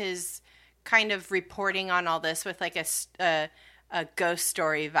 his kind of reporting on all this with, like, a ghost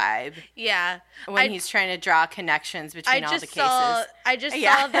story vibe. Yeah. When he's trying to draw connections between all the cases. I just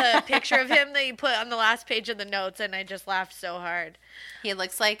saw the picture of him that you put on the last page of the notes, and I just laughed so hard. He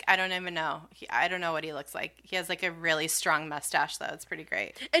looks like, I don't even know. I don't know what he looks like. He has, like, a really strong mustache, though. It's pretty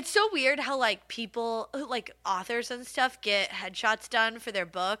great. It's so weird how, like, people, like, authors and stuff get headshots done for their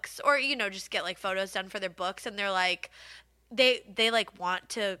books, or, just get, like, photos done for their books, and they're, like, they like, want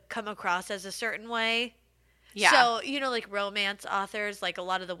to come across as a certain way. Yeah. So, like, romance authors, like, a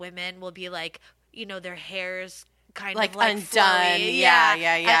lot of the women will be, like, their hair's kind of, like, undone. Flowy. Yeah.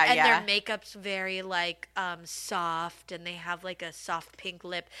 And their makeup's very, like, soft, and they have, like, a soft pink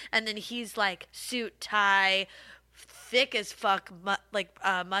lip. And then he's, like, suit, tie, thick as fuck,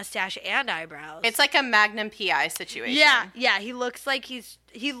 mustache and eyebrows. It's like a Magnum PI situation. Yeah. He looks like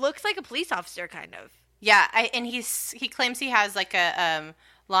a police officer, kind of. Yeah, and he claims he has, like, a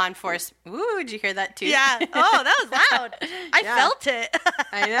law enforcement. Ooh, did you hear that too? Yeah. Oh, that was loud. I felt it.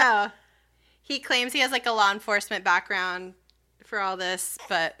 I know. He claims he has, like, a law enforcement background for all this,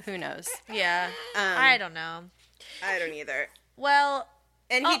 but who knows? Yeah. I don't know. I don't either. Well,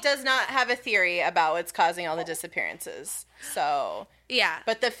 and he does not have a theory about what's causing all the disappearances. So, yeah.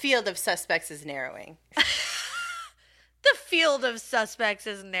 But the field of suspects is narrowing. The field of suspects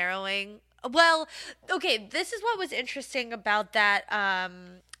is narrowing. Well, okay, this is what was interesting about that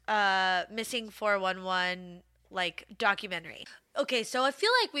Missing 411, like, documentary. Okay, so I feel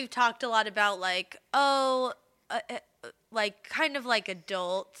like we've talked a lot about, like, like, kind of like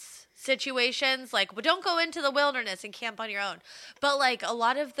adults situations, like, well, don't go into the wilderness and camp on your own. But, like, a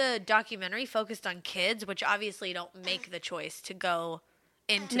lot of the documentary focused on kids, which obviously don't make the choice to go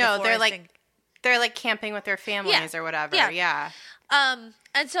into the forest. They're like camping with their families or whatever. Yeah.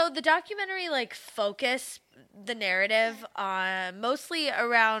 And so the documentary, like, focused the narrative mostly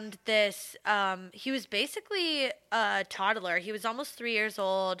around this. He was basically a toddler. He was almost 3 years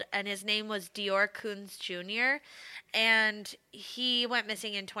old, and his name was Dior Coons Jr., and he went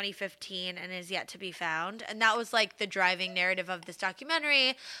missing in 2015 and is yet to be found. And that was, like, the driving narrative of this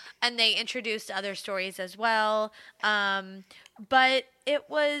documentary. And they introduced other stories as well. But it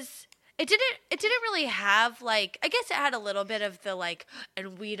didn't really have, like, I guess it had a little bit of the, like,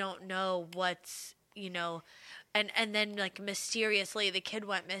 and we don't know what's, and then, like, mysteriously the kid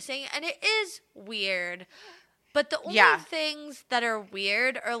went missing, and it is weird. But the only things that are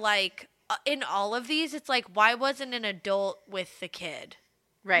weird are, like, in all of these, it's like, why wasn't an adult with the kid?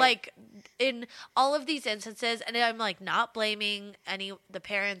 Right. Like, in all of these instances, and I'm, like, not blaming the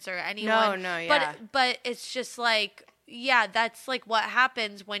parents or anyone. No, yeah. But it's just, like, yeah, that's, like, what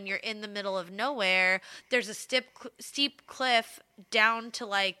happens when you're in the middle of nowhere. There's a steep cliff down to,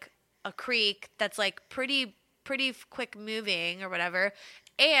 like, a creek that's, like, pretty quick moving or whatever.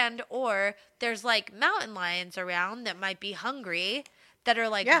 And, or there's, like, mountain lions around that might be hungry that are,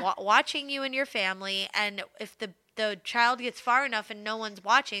 like, watching you and your family. And if the child gets far enough and no one's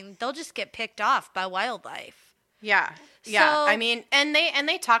watching, they'll just get picked off by wildlife. Yeah. Yeah. So, I mean, and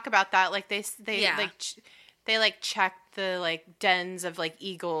they talk about that. Like, they check the, like, dens of, like,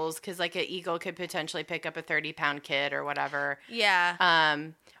 eagles, because, like, an eagle could potentially pick up a 30-pound kid or whatever. Yeah.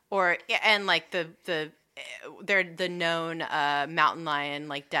 And, like, they're the known mountain lion,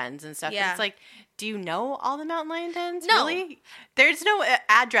 like, dens and stuff. Yeah. And it's like, do you know all the mountain lion dens? No. Really? There's no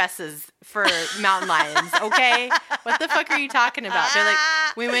addresses for mountain lions, okay? What the fuck are you talking about?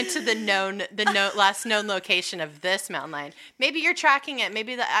 We went to the last known location of this mountain lion. Maybe you're tracking it.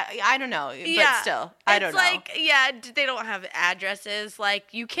 Maybe I don't know. But still, I don't know. It's like, yeah, they don't have addresses. Like,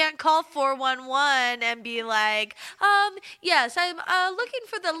 you can't call 411 and be like, yes, I'm looking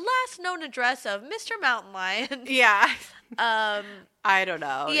for the last known address of Mr. Mountain Lion. Yeah. I don't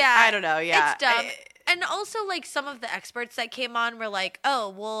know. Yeah. I don't know. Yeah. It's dumb. And also, like, some of the experts that came on were like,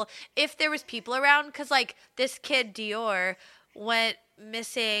 oh, well, if there was people around, because, like, this kid, Dior, went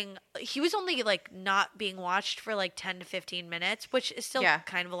missing. He was only, like, not being watched for, like, 10 to 15 minutes, which is still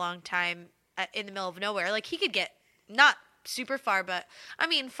kind of a long time in the middle of nowhere. Like, he could get not super far, but, I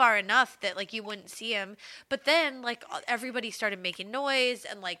mean, far enough that, like, you wouldn't see him. But then, like, everybody started making noise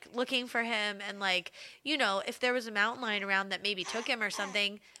and, like, looking for him. And, like, you know, if there was a mountain lion around that maybe took him or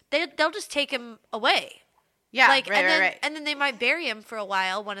something, they'll just take him away. Yeah, like, right. And then they might bury him for a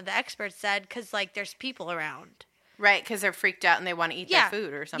while, one of the experts said, because, like, there's people around. Right, because they're freaked out and they want to eat their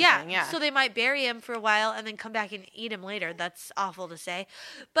food or something. Yeah. So they might bury him for a while and then come back and eat him later. That's awful to say.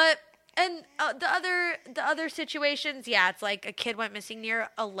 But, and the other situations, it's like a kid went missing near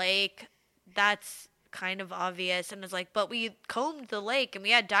a lake. That's kind of obvious. And it's like, but we combed the lake and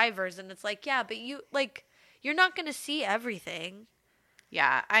we had divers. And it's like, yeah, but you're not going to see everything.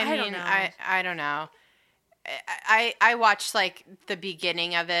 Yeah, I mean, don't know. I don't know. I watched like the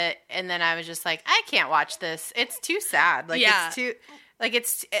beginning of it, and then I was just like, I can't watch this. It's too sad. Like it's too, like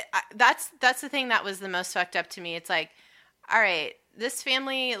that's the thing that was the most fucked up to me. It's like, all right, this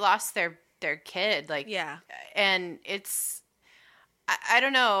family lost their kid, like and it's. I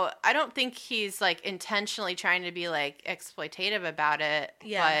don't know. I don't think he's like intentionally trying to be like exploitative about it,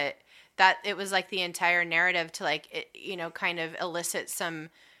 but that it was like the entire narrative to like it, you know, kind of elicit some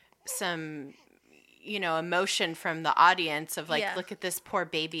you know, emotion from the audience of like, look at this poor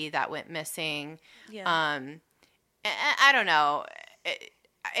baby that went missing. I don't know.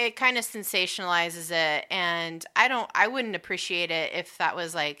 It kind of sensationalizes it, and I wouldn't appreciate it if that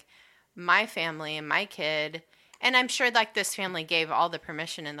was like my family and my kid. And I'm sure like this family gave all the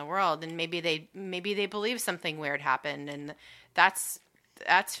permission in the world, and maybe they believe something weird happened, and that's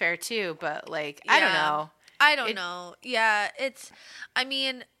fair too. But like, I don't know. I don't know. Yeah, I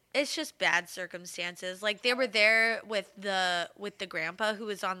mean, it's just bad circumstances. Like, they were there with the grandpa who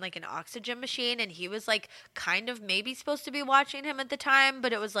was on like an oxygen machine, and he was like kind of maybe supposed to be watching him at the time,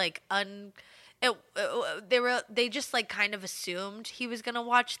 but it was like they just like kind of assumed he was gonna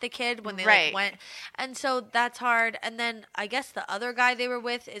watch the kid when they like went, and so that's hard. And then I guess the other guy they were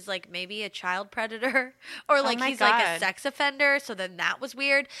with is like maybe a child predator or like he's like a sex offender, so then that was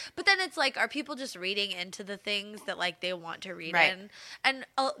weird. But then it's like, are people just reading into the things that like they want to read in? And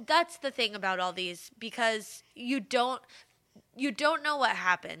that's the thing about all these, because you don't know what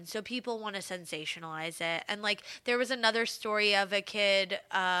happened, so people want to sensationalize it. And like, there was another story of a kid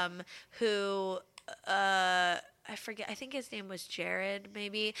who I forget, I think his name was Jared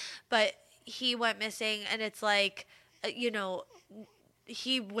maybe, but he went missing, and it's like, you know,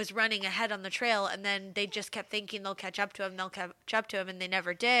 he was running ahead on the trail, and then they just kept thinking they'll catch up to him, and they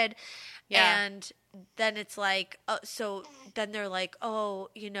never did. And then it's like, so then they're like, oh,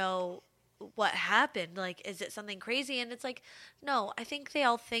 you know, what happened? Like, is it something crazy? And it's like, no, I think they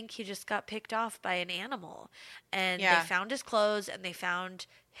all think he just got picked off by an animal, and they found his clothes, and they found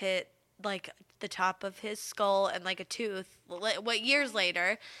like the top of his skull and like a tooth, what, years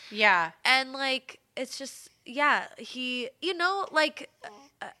later. And like, it's just, he, you know, like,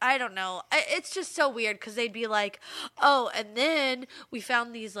 I don't know. It's just so weird, because they'd be like, oh, and then we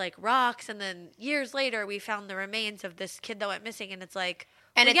found these like rocks, and then years later we found the remains of this kid that went missing, and it's like,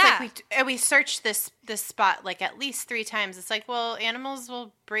 and it's like we searched this spot like at least 3 times. It's like, well, animals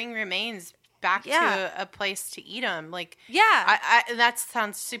will bring remains back to a place to eat them. Like, that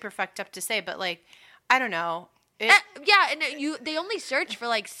sounds super fucked up to say, but like, I don't know. And they only search for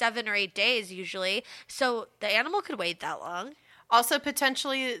like 7 or 8 days usually, so the animal could wait that long. Also,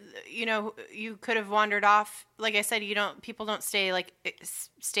 potentially, you know, you could have wandered off. Like I said, people don't stay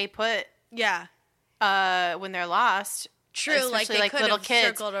put. When they're lost. True, especially like they could little have kids.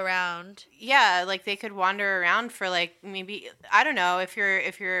 Circled around. Yeah, like they could wander around for like maybe, I don't know, if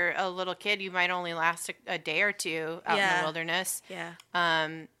you're a little kid, you might only last a day or two out in the wilderness.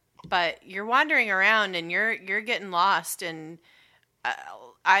 But you're wandering around and you're getting lost, and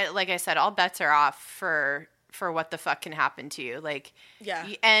like I said, all bets are off for what the fuck can happen to you. Like,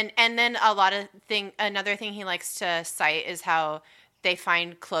 and then another thing he likes to cite is how they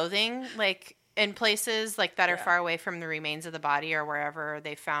find clothing like in places like that are far away from the remains of the body, or wherever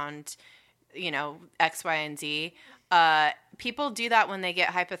they found, you know, X, Y, and Z. People do that when they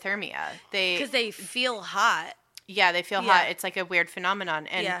get hypothermia. Because they feel hot. Yeah, they feel hot. It's like a weird phenomenon.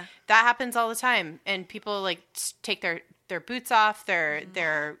 And that happens all the time. And people like take their boots off,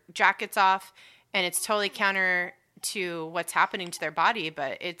 their jackets off, and it's totally counter to what's happening to their body,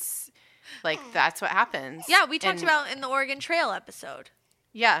 but it's like that's what happens. Yeah, we talked about in the Oregon Trail episode.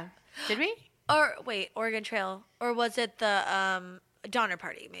 Yeah. Did we? Or wait, Oregon Trail, or was it the Donner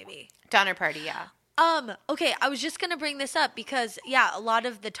Party maybe? Donner Party, yeah. Okay, I was just going to bring this up because, a lot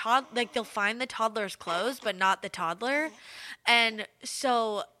of the they'll find the toddler's clothes, but not the toddler. And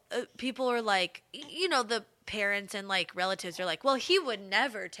so people are like, the parents and like relatives are like, well, he would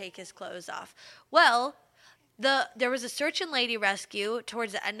never take his clothes off. Well, there was a search and lady rescue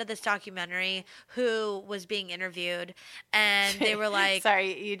towards the end of this documentary who was being interviewed, and they were like,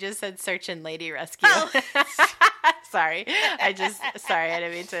 sorry, you just said search and lady rescue. Oh. Sorry, I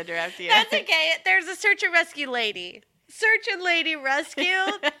didn't mean to interrupt you. That's okay. There's a search and rescue lady. Search and lady rescue?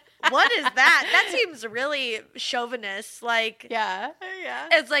 What is that? That seems really chauvinist. Like, yeah.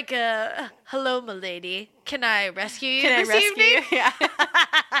 It's like a hello, my lady. Can I rescue you this evening? You? Yeah.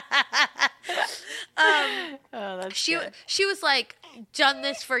 That's good. She was like done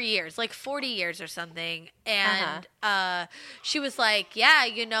this for years, like 40 years or something, and she was like,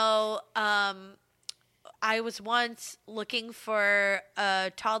 I was once looking for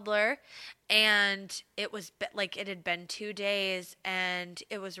a toddler, and it was like it had been 2 days, and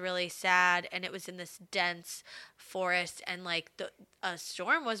it was really sad, and it was in this dense forest, and like a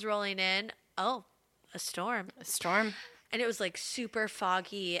storm was rolling in. Oh, a storm. And it was like super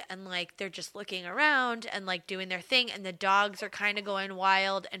foggy, and like they're just looking around and like doing their thing, and the dogs are kind of going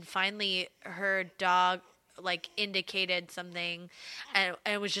wild, and finally her dog like indicated something, and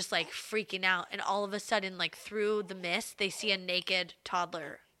it was just like freaking out, and all of a sudden, like through the mist, they see a naked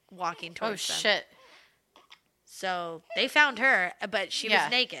toddler walking towards them. Oh shit. So they found her, but she was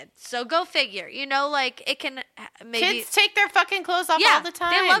naked. So go figure. Like it can maybe kids take their fucking clothes off all the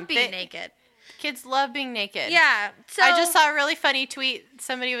time. They love being naked. Kids love being naked. Yeah. So I just saw a really funny tweet.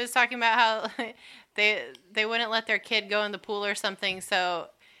 Somebody was talking about how they wouldn't let their kid go in the pool or something, so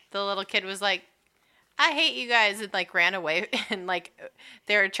the little kid was like, I hate you guys, and like ran away, and like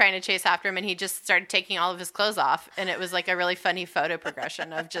they were trying to chase after him, and he just started taking all of his clothes off, and it was like a really funny photo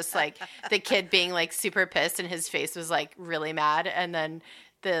progression of just like the kid being like super pissed, and his face was like really mad, and then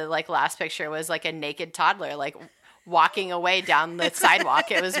the like last picture was like a naked toddler like walking away down the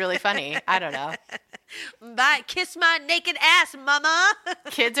sidewalk. It was really funny. I don't know. Bye, kiss my naked ass, mama.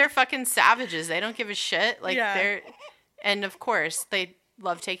 Kids are fucking savages. They don't give a shit. Like they're, and of course they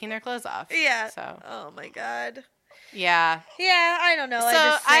love taking their clothes off. Yeah. So. Oh my God. Yeah. Yeah, I don't know.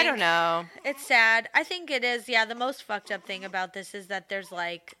 So I don't know. It's sad. I think it is. Yeah, the most fucked up thing about this is that there's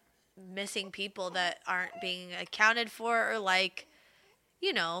like missing people that aren't being accounted for, or like,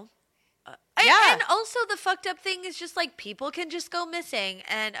 And also the fucked up thing is just like people can just go missing,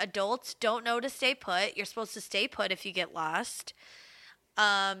 and adults don't know to stay put. You're supposed to stay put if you get lost.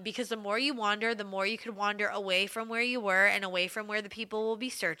 Because the more you wander, the more you could wander away from where you were and away from where the people will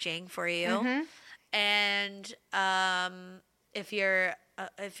be searching for you. Mm-hmm. And if you're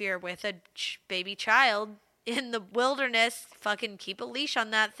with a baby child in the wilderness, fucking keep a leash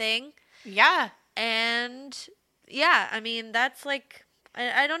on that thing. Yeah. And yeah, I mean that's like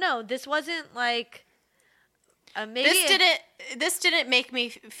I don't know. This wasn't like maybe this didn't make me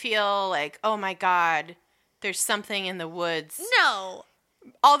feel like, oh my God, there's something in the woods. No.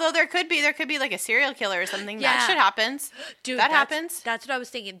 Although there could be like a serial killer or something. Yeah. That shit happens. Dude, that happens. That's what I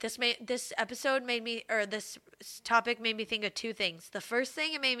was thinking. This episode made me, or this topic made me think of two things. The first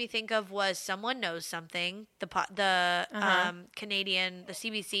thing it made me think of was Someone Knows Something, the Canadian, the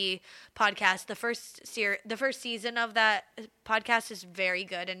CBC podcast. The first season of that podcast is very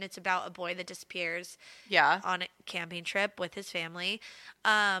good, and it's about a boy that disappears. Yeah. On a camping trip with his family,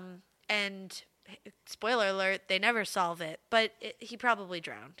 and. Spoiler alert, they never solve it, but he probably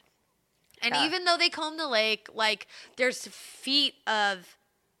drowned. And even though they comb the lake, like there's feet of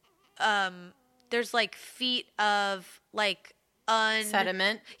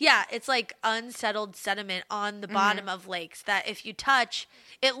sediment. Yeah, it's like unsettled sediment on the bottom of lakes that if you touch,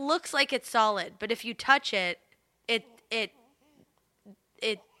 it looks like it's solid, but if you touch it, it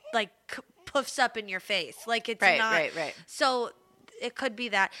like puffs up in your face. Like it's not. Right. So it could be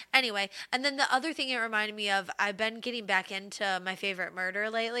that. Anyway, and then the other thing it reminded me of, I've been getting back into My Favorite Murder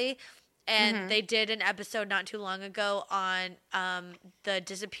lately, and they did an episode not too long ago on the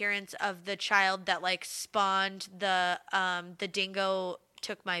disappearance of the child that like spawned the dingo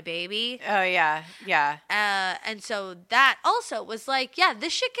took my baby. Oh yeah. And so that also was like, yeah,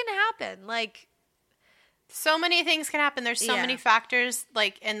 this shit can happen. Like so many things can happen. There's so many factors,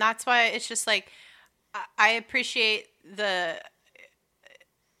 like, and that's why it's just like I appreciate the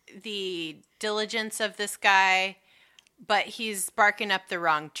diligence of this guy, but he's barking up the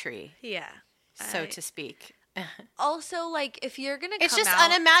wrong tree, Yeah. so to speak. Also, like, if you're going to It's come just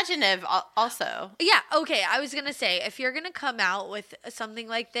out... unimaginative also. Yeah, okay. I was going to say, if you're going to come out with something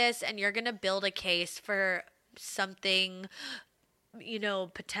like this and you're going to build a case for something, you know,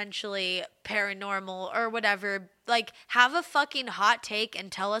 potentially paranormal or whatever, like, have a fucking hot take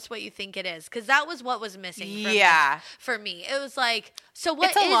and tell us what you think it is. Because that was what was missing from Yeah. this for me. It was like, so what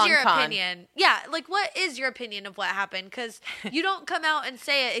It's a is long your con. opinion? Yeah, like, what is your opinion of what happened? Because you don't come out and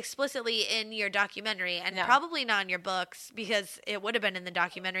say it explicitly in your documentary, and No. probably not in your books, because it would have been in the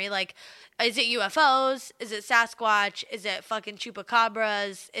documentary. Like, is it UFOs? Is it Sasquatch? Is it fucking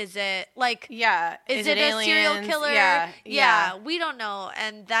chupacabras? Is it, like... Yeah. Is it a serial aliens? killer? Yeah. We don't know.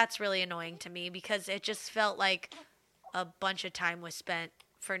 And that's really annoying to me because it just felt like a bunch of time was spent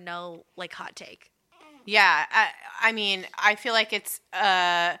for no, like, hot take. Yeah, I mean, I feel like it's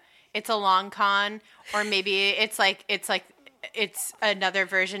a long con, or maybe it's another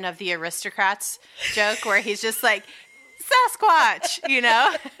version of the Aristocrats joke where he's just like, Sasquatch, you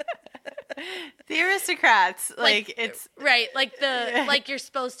know? The Aristocrats, like it's right, like the like you're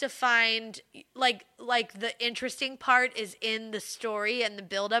supposed to find like the interesting part is in the story and the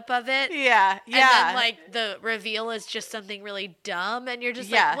buildup of it. yeah. And then like the reveal is just something really dumb, and you're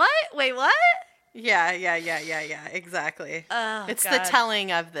just like, what? Wait, what? Yeah, exactly. Oh, it's God. the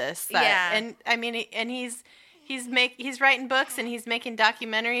telling of this. Yeah. And I mean, and he's writing books and he's making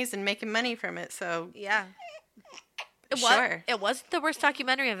documentaries and making money from it. So Yeah. Sure. It wasn't the worst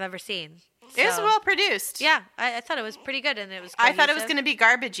documentary I've ever seen. it was So, well produced. Yeah, I thought it was pretty good, and it was I thought it was cohesive. going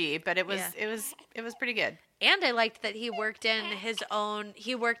to be garbagey, but it was Yeah. it was pretty good. And I liked that he worked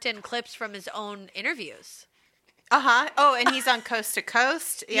in clips from his own interviews. Uh-huh. Oh, and he's on Coast to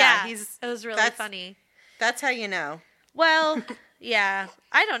Coast. Yeah, it was really that's- funny. That's how you know. Well, yeah,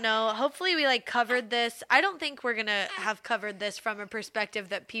 I don't know. Hopefully we like covered this. I don't think we're going to have covered this from a perspective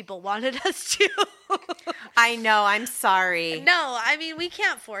that people wanted us to. I know, I'm sorry. No, I mean, we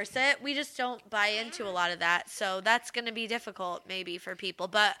can't force it. We just don't buy into a lot of that. So that's going to be difficult maybe for people,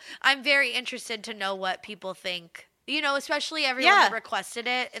 but I'm very interested to know what people think. You know, especially everyone that requested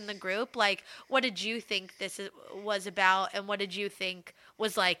it in the group. Like, what did you think was about, and what did you think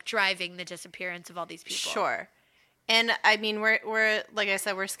was like driving the disappearance of all these people? Sure. And I mean, we're like I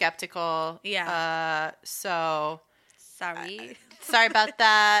said, we're skeptical. Yeah. So Sorry. sorry about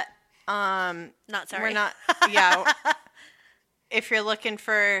that. Not sorry. We're not. Yeah. If you're looking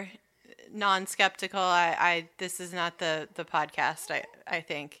for non-skeptical, this is not the podcast. I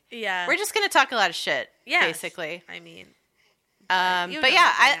think. Yeah. We're just gonna talk a lot of shit. Yes. Basically. I mean. But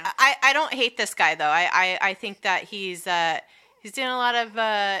yeah, I don't hate this guy though. I think that he's doing a lot of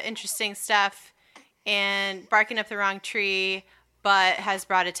interesting stuff and barking up the wrong tree, but has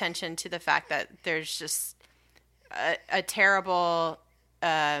brought attention to the fact that there's just a terrible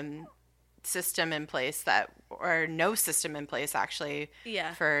system in place or no system in place actually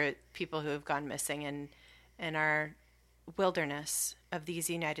for people who have gone missing in our wilderness of these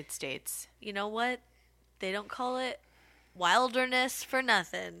United States. You know what? They don't call it wilderness for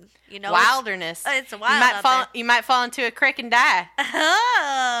nothing. You know, Wilderness. It's wild. You might fall into a creek and die.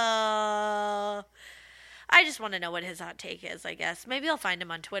 Oh. I just want to know what his hot take is, I guess. Maybe I'll find him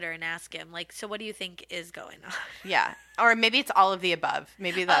on Twitter and ask him, like, so what do you think is going on? Yeah. Or maybe it's all of the above.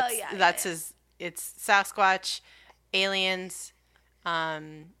 Maybe that's his, it's Sasquatch, aliens,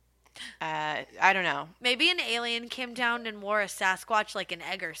 I don't know. Maybe an alien came down and wore a Sasquatch like an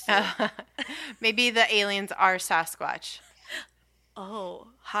egg or so. Maybe the aliens are Sasquatch. Oh,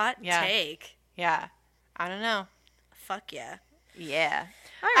 hot Yeah. take. Yeah. I don't know. Fuck yeah. Yeah.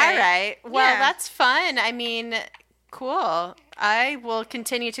 All All right. Well, Yeah. that's fun. I mean, cool. I will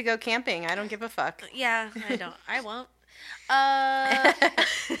continue to go camping. I don't give a fuck. Yeah, I won't.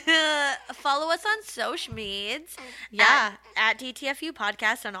 Follow us on social medias. Yeah. At DTFU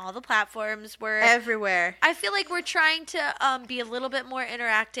Podcast on all the platforms. We're Everywhere. I feel like we're trying to be a little bit more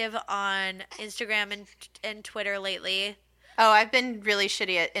interactive on Instagram and Twitter lately. Oh, I've been really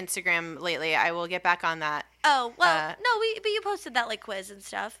shitty at Instagram lately. I will get back on that. Oh, well, no, but you posted that like quiz and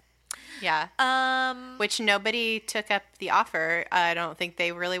stuff. Yeah. Which nobody took up the offer. I don't think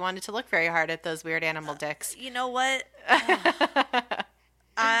they really wanted to look very hard at those weird animal dicks. You know what?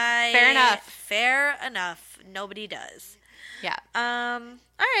 Fair enough. Nobody does. Yeah. All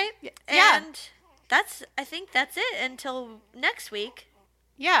right. Yeah. And I think that's it until next week.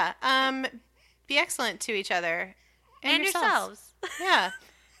 Yeah. Be excellent to each other. And yourselves. Yeah.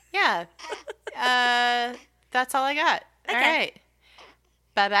 Yeah. That's all I got. Okay. All right.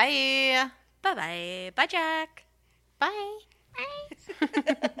 Bye-bye. Bye-bye. Bye, Jack. Bye.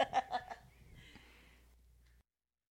 Bye.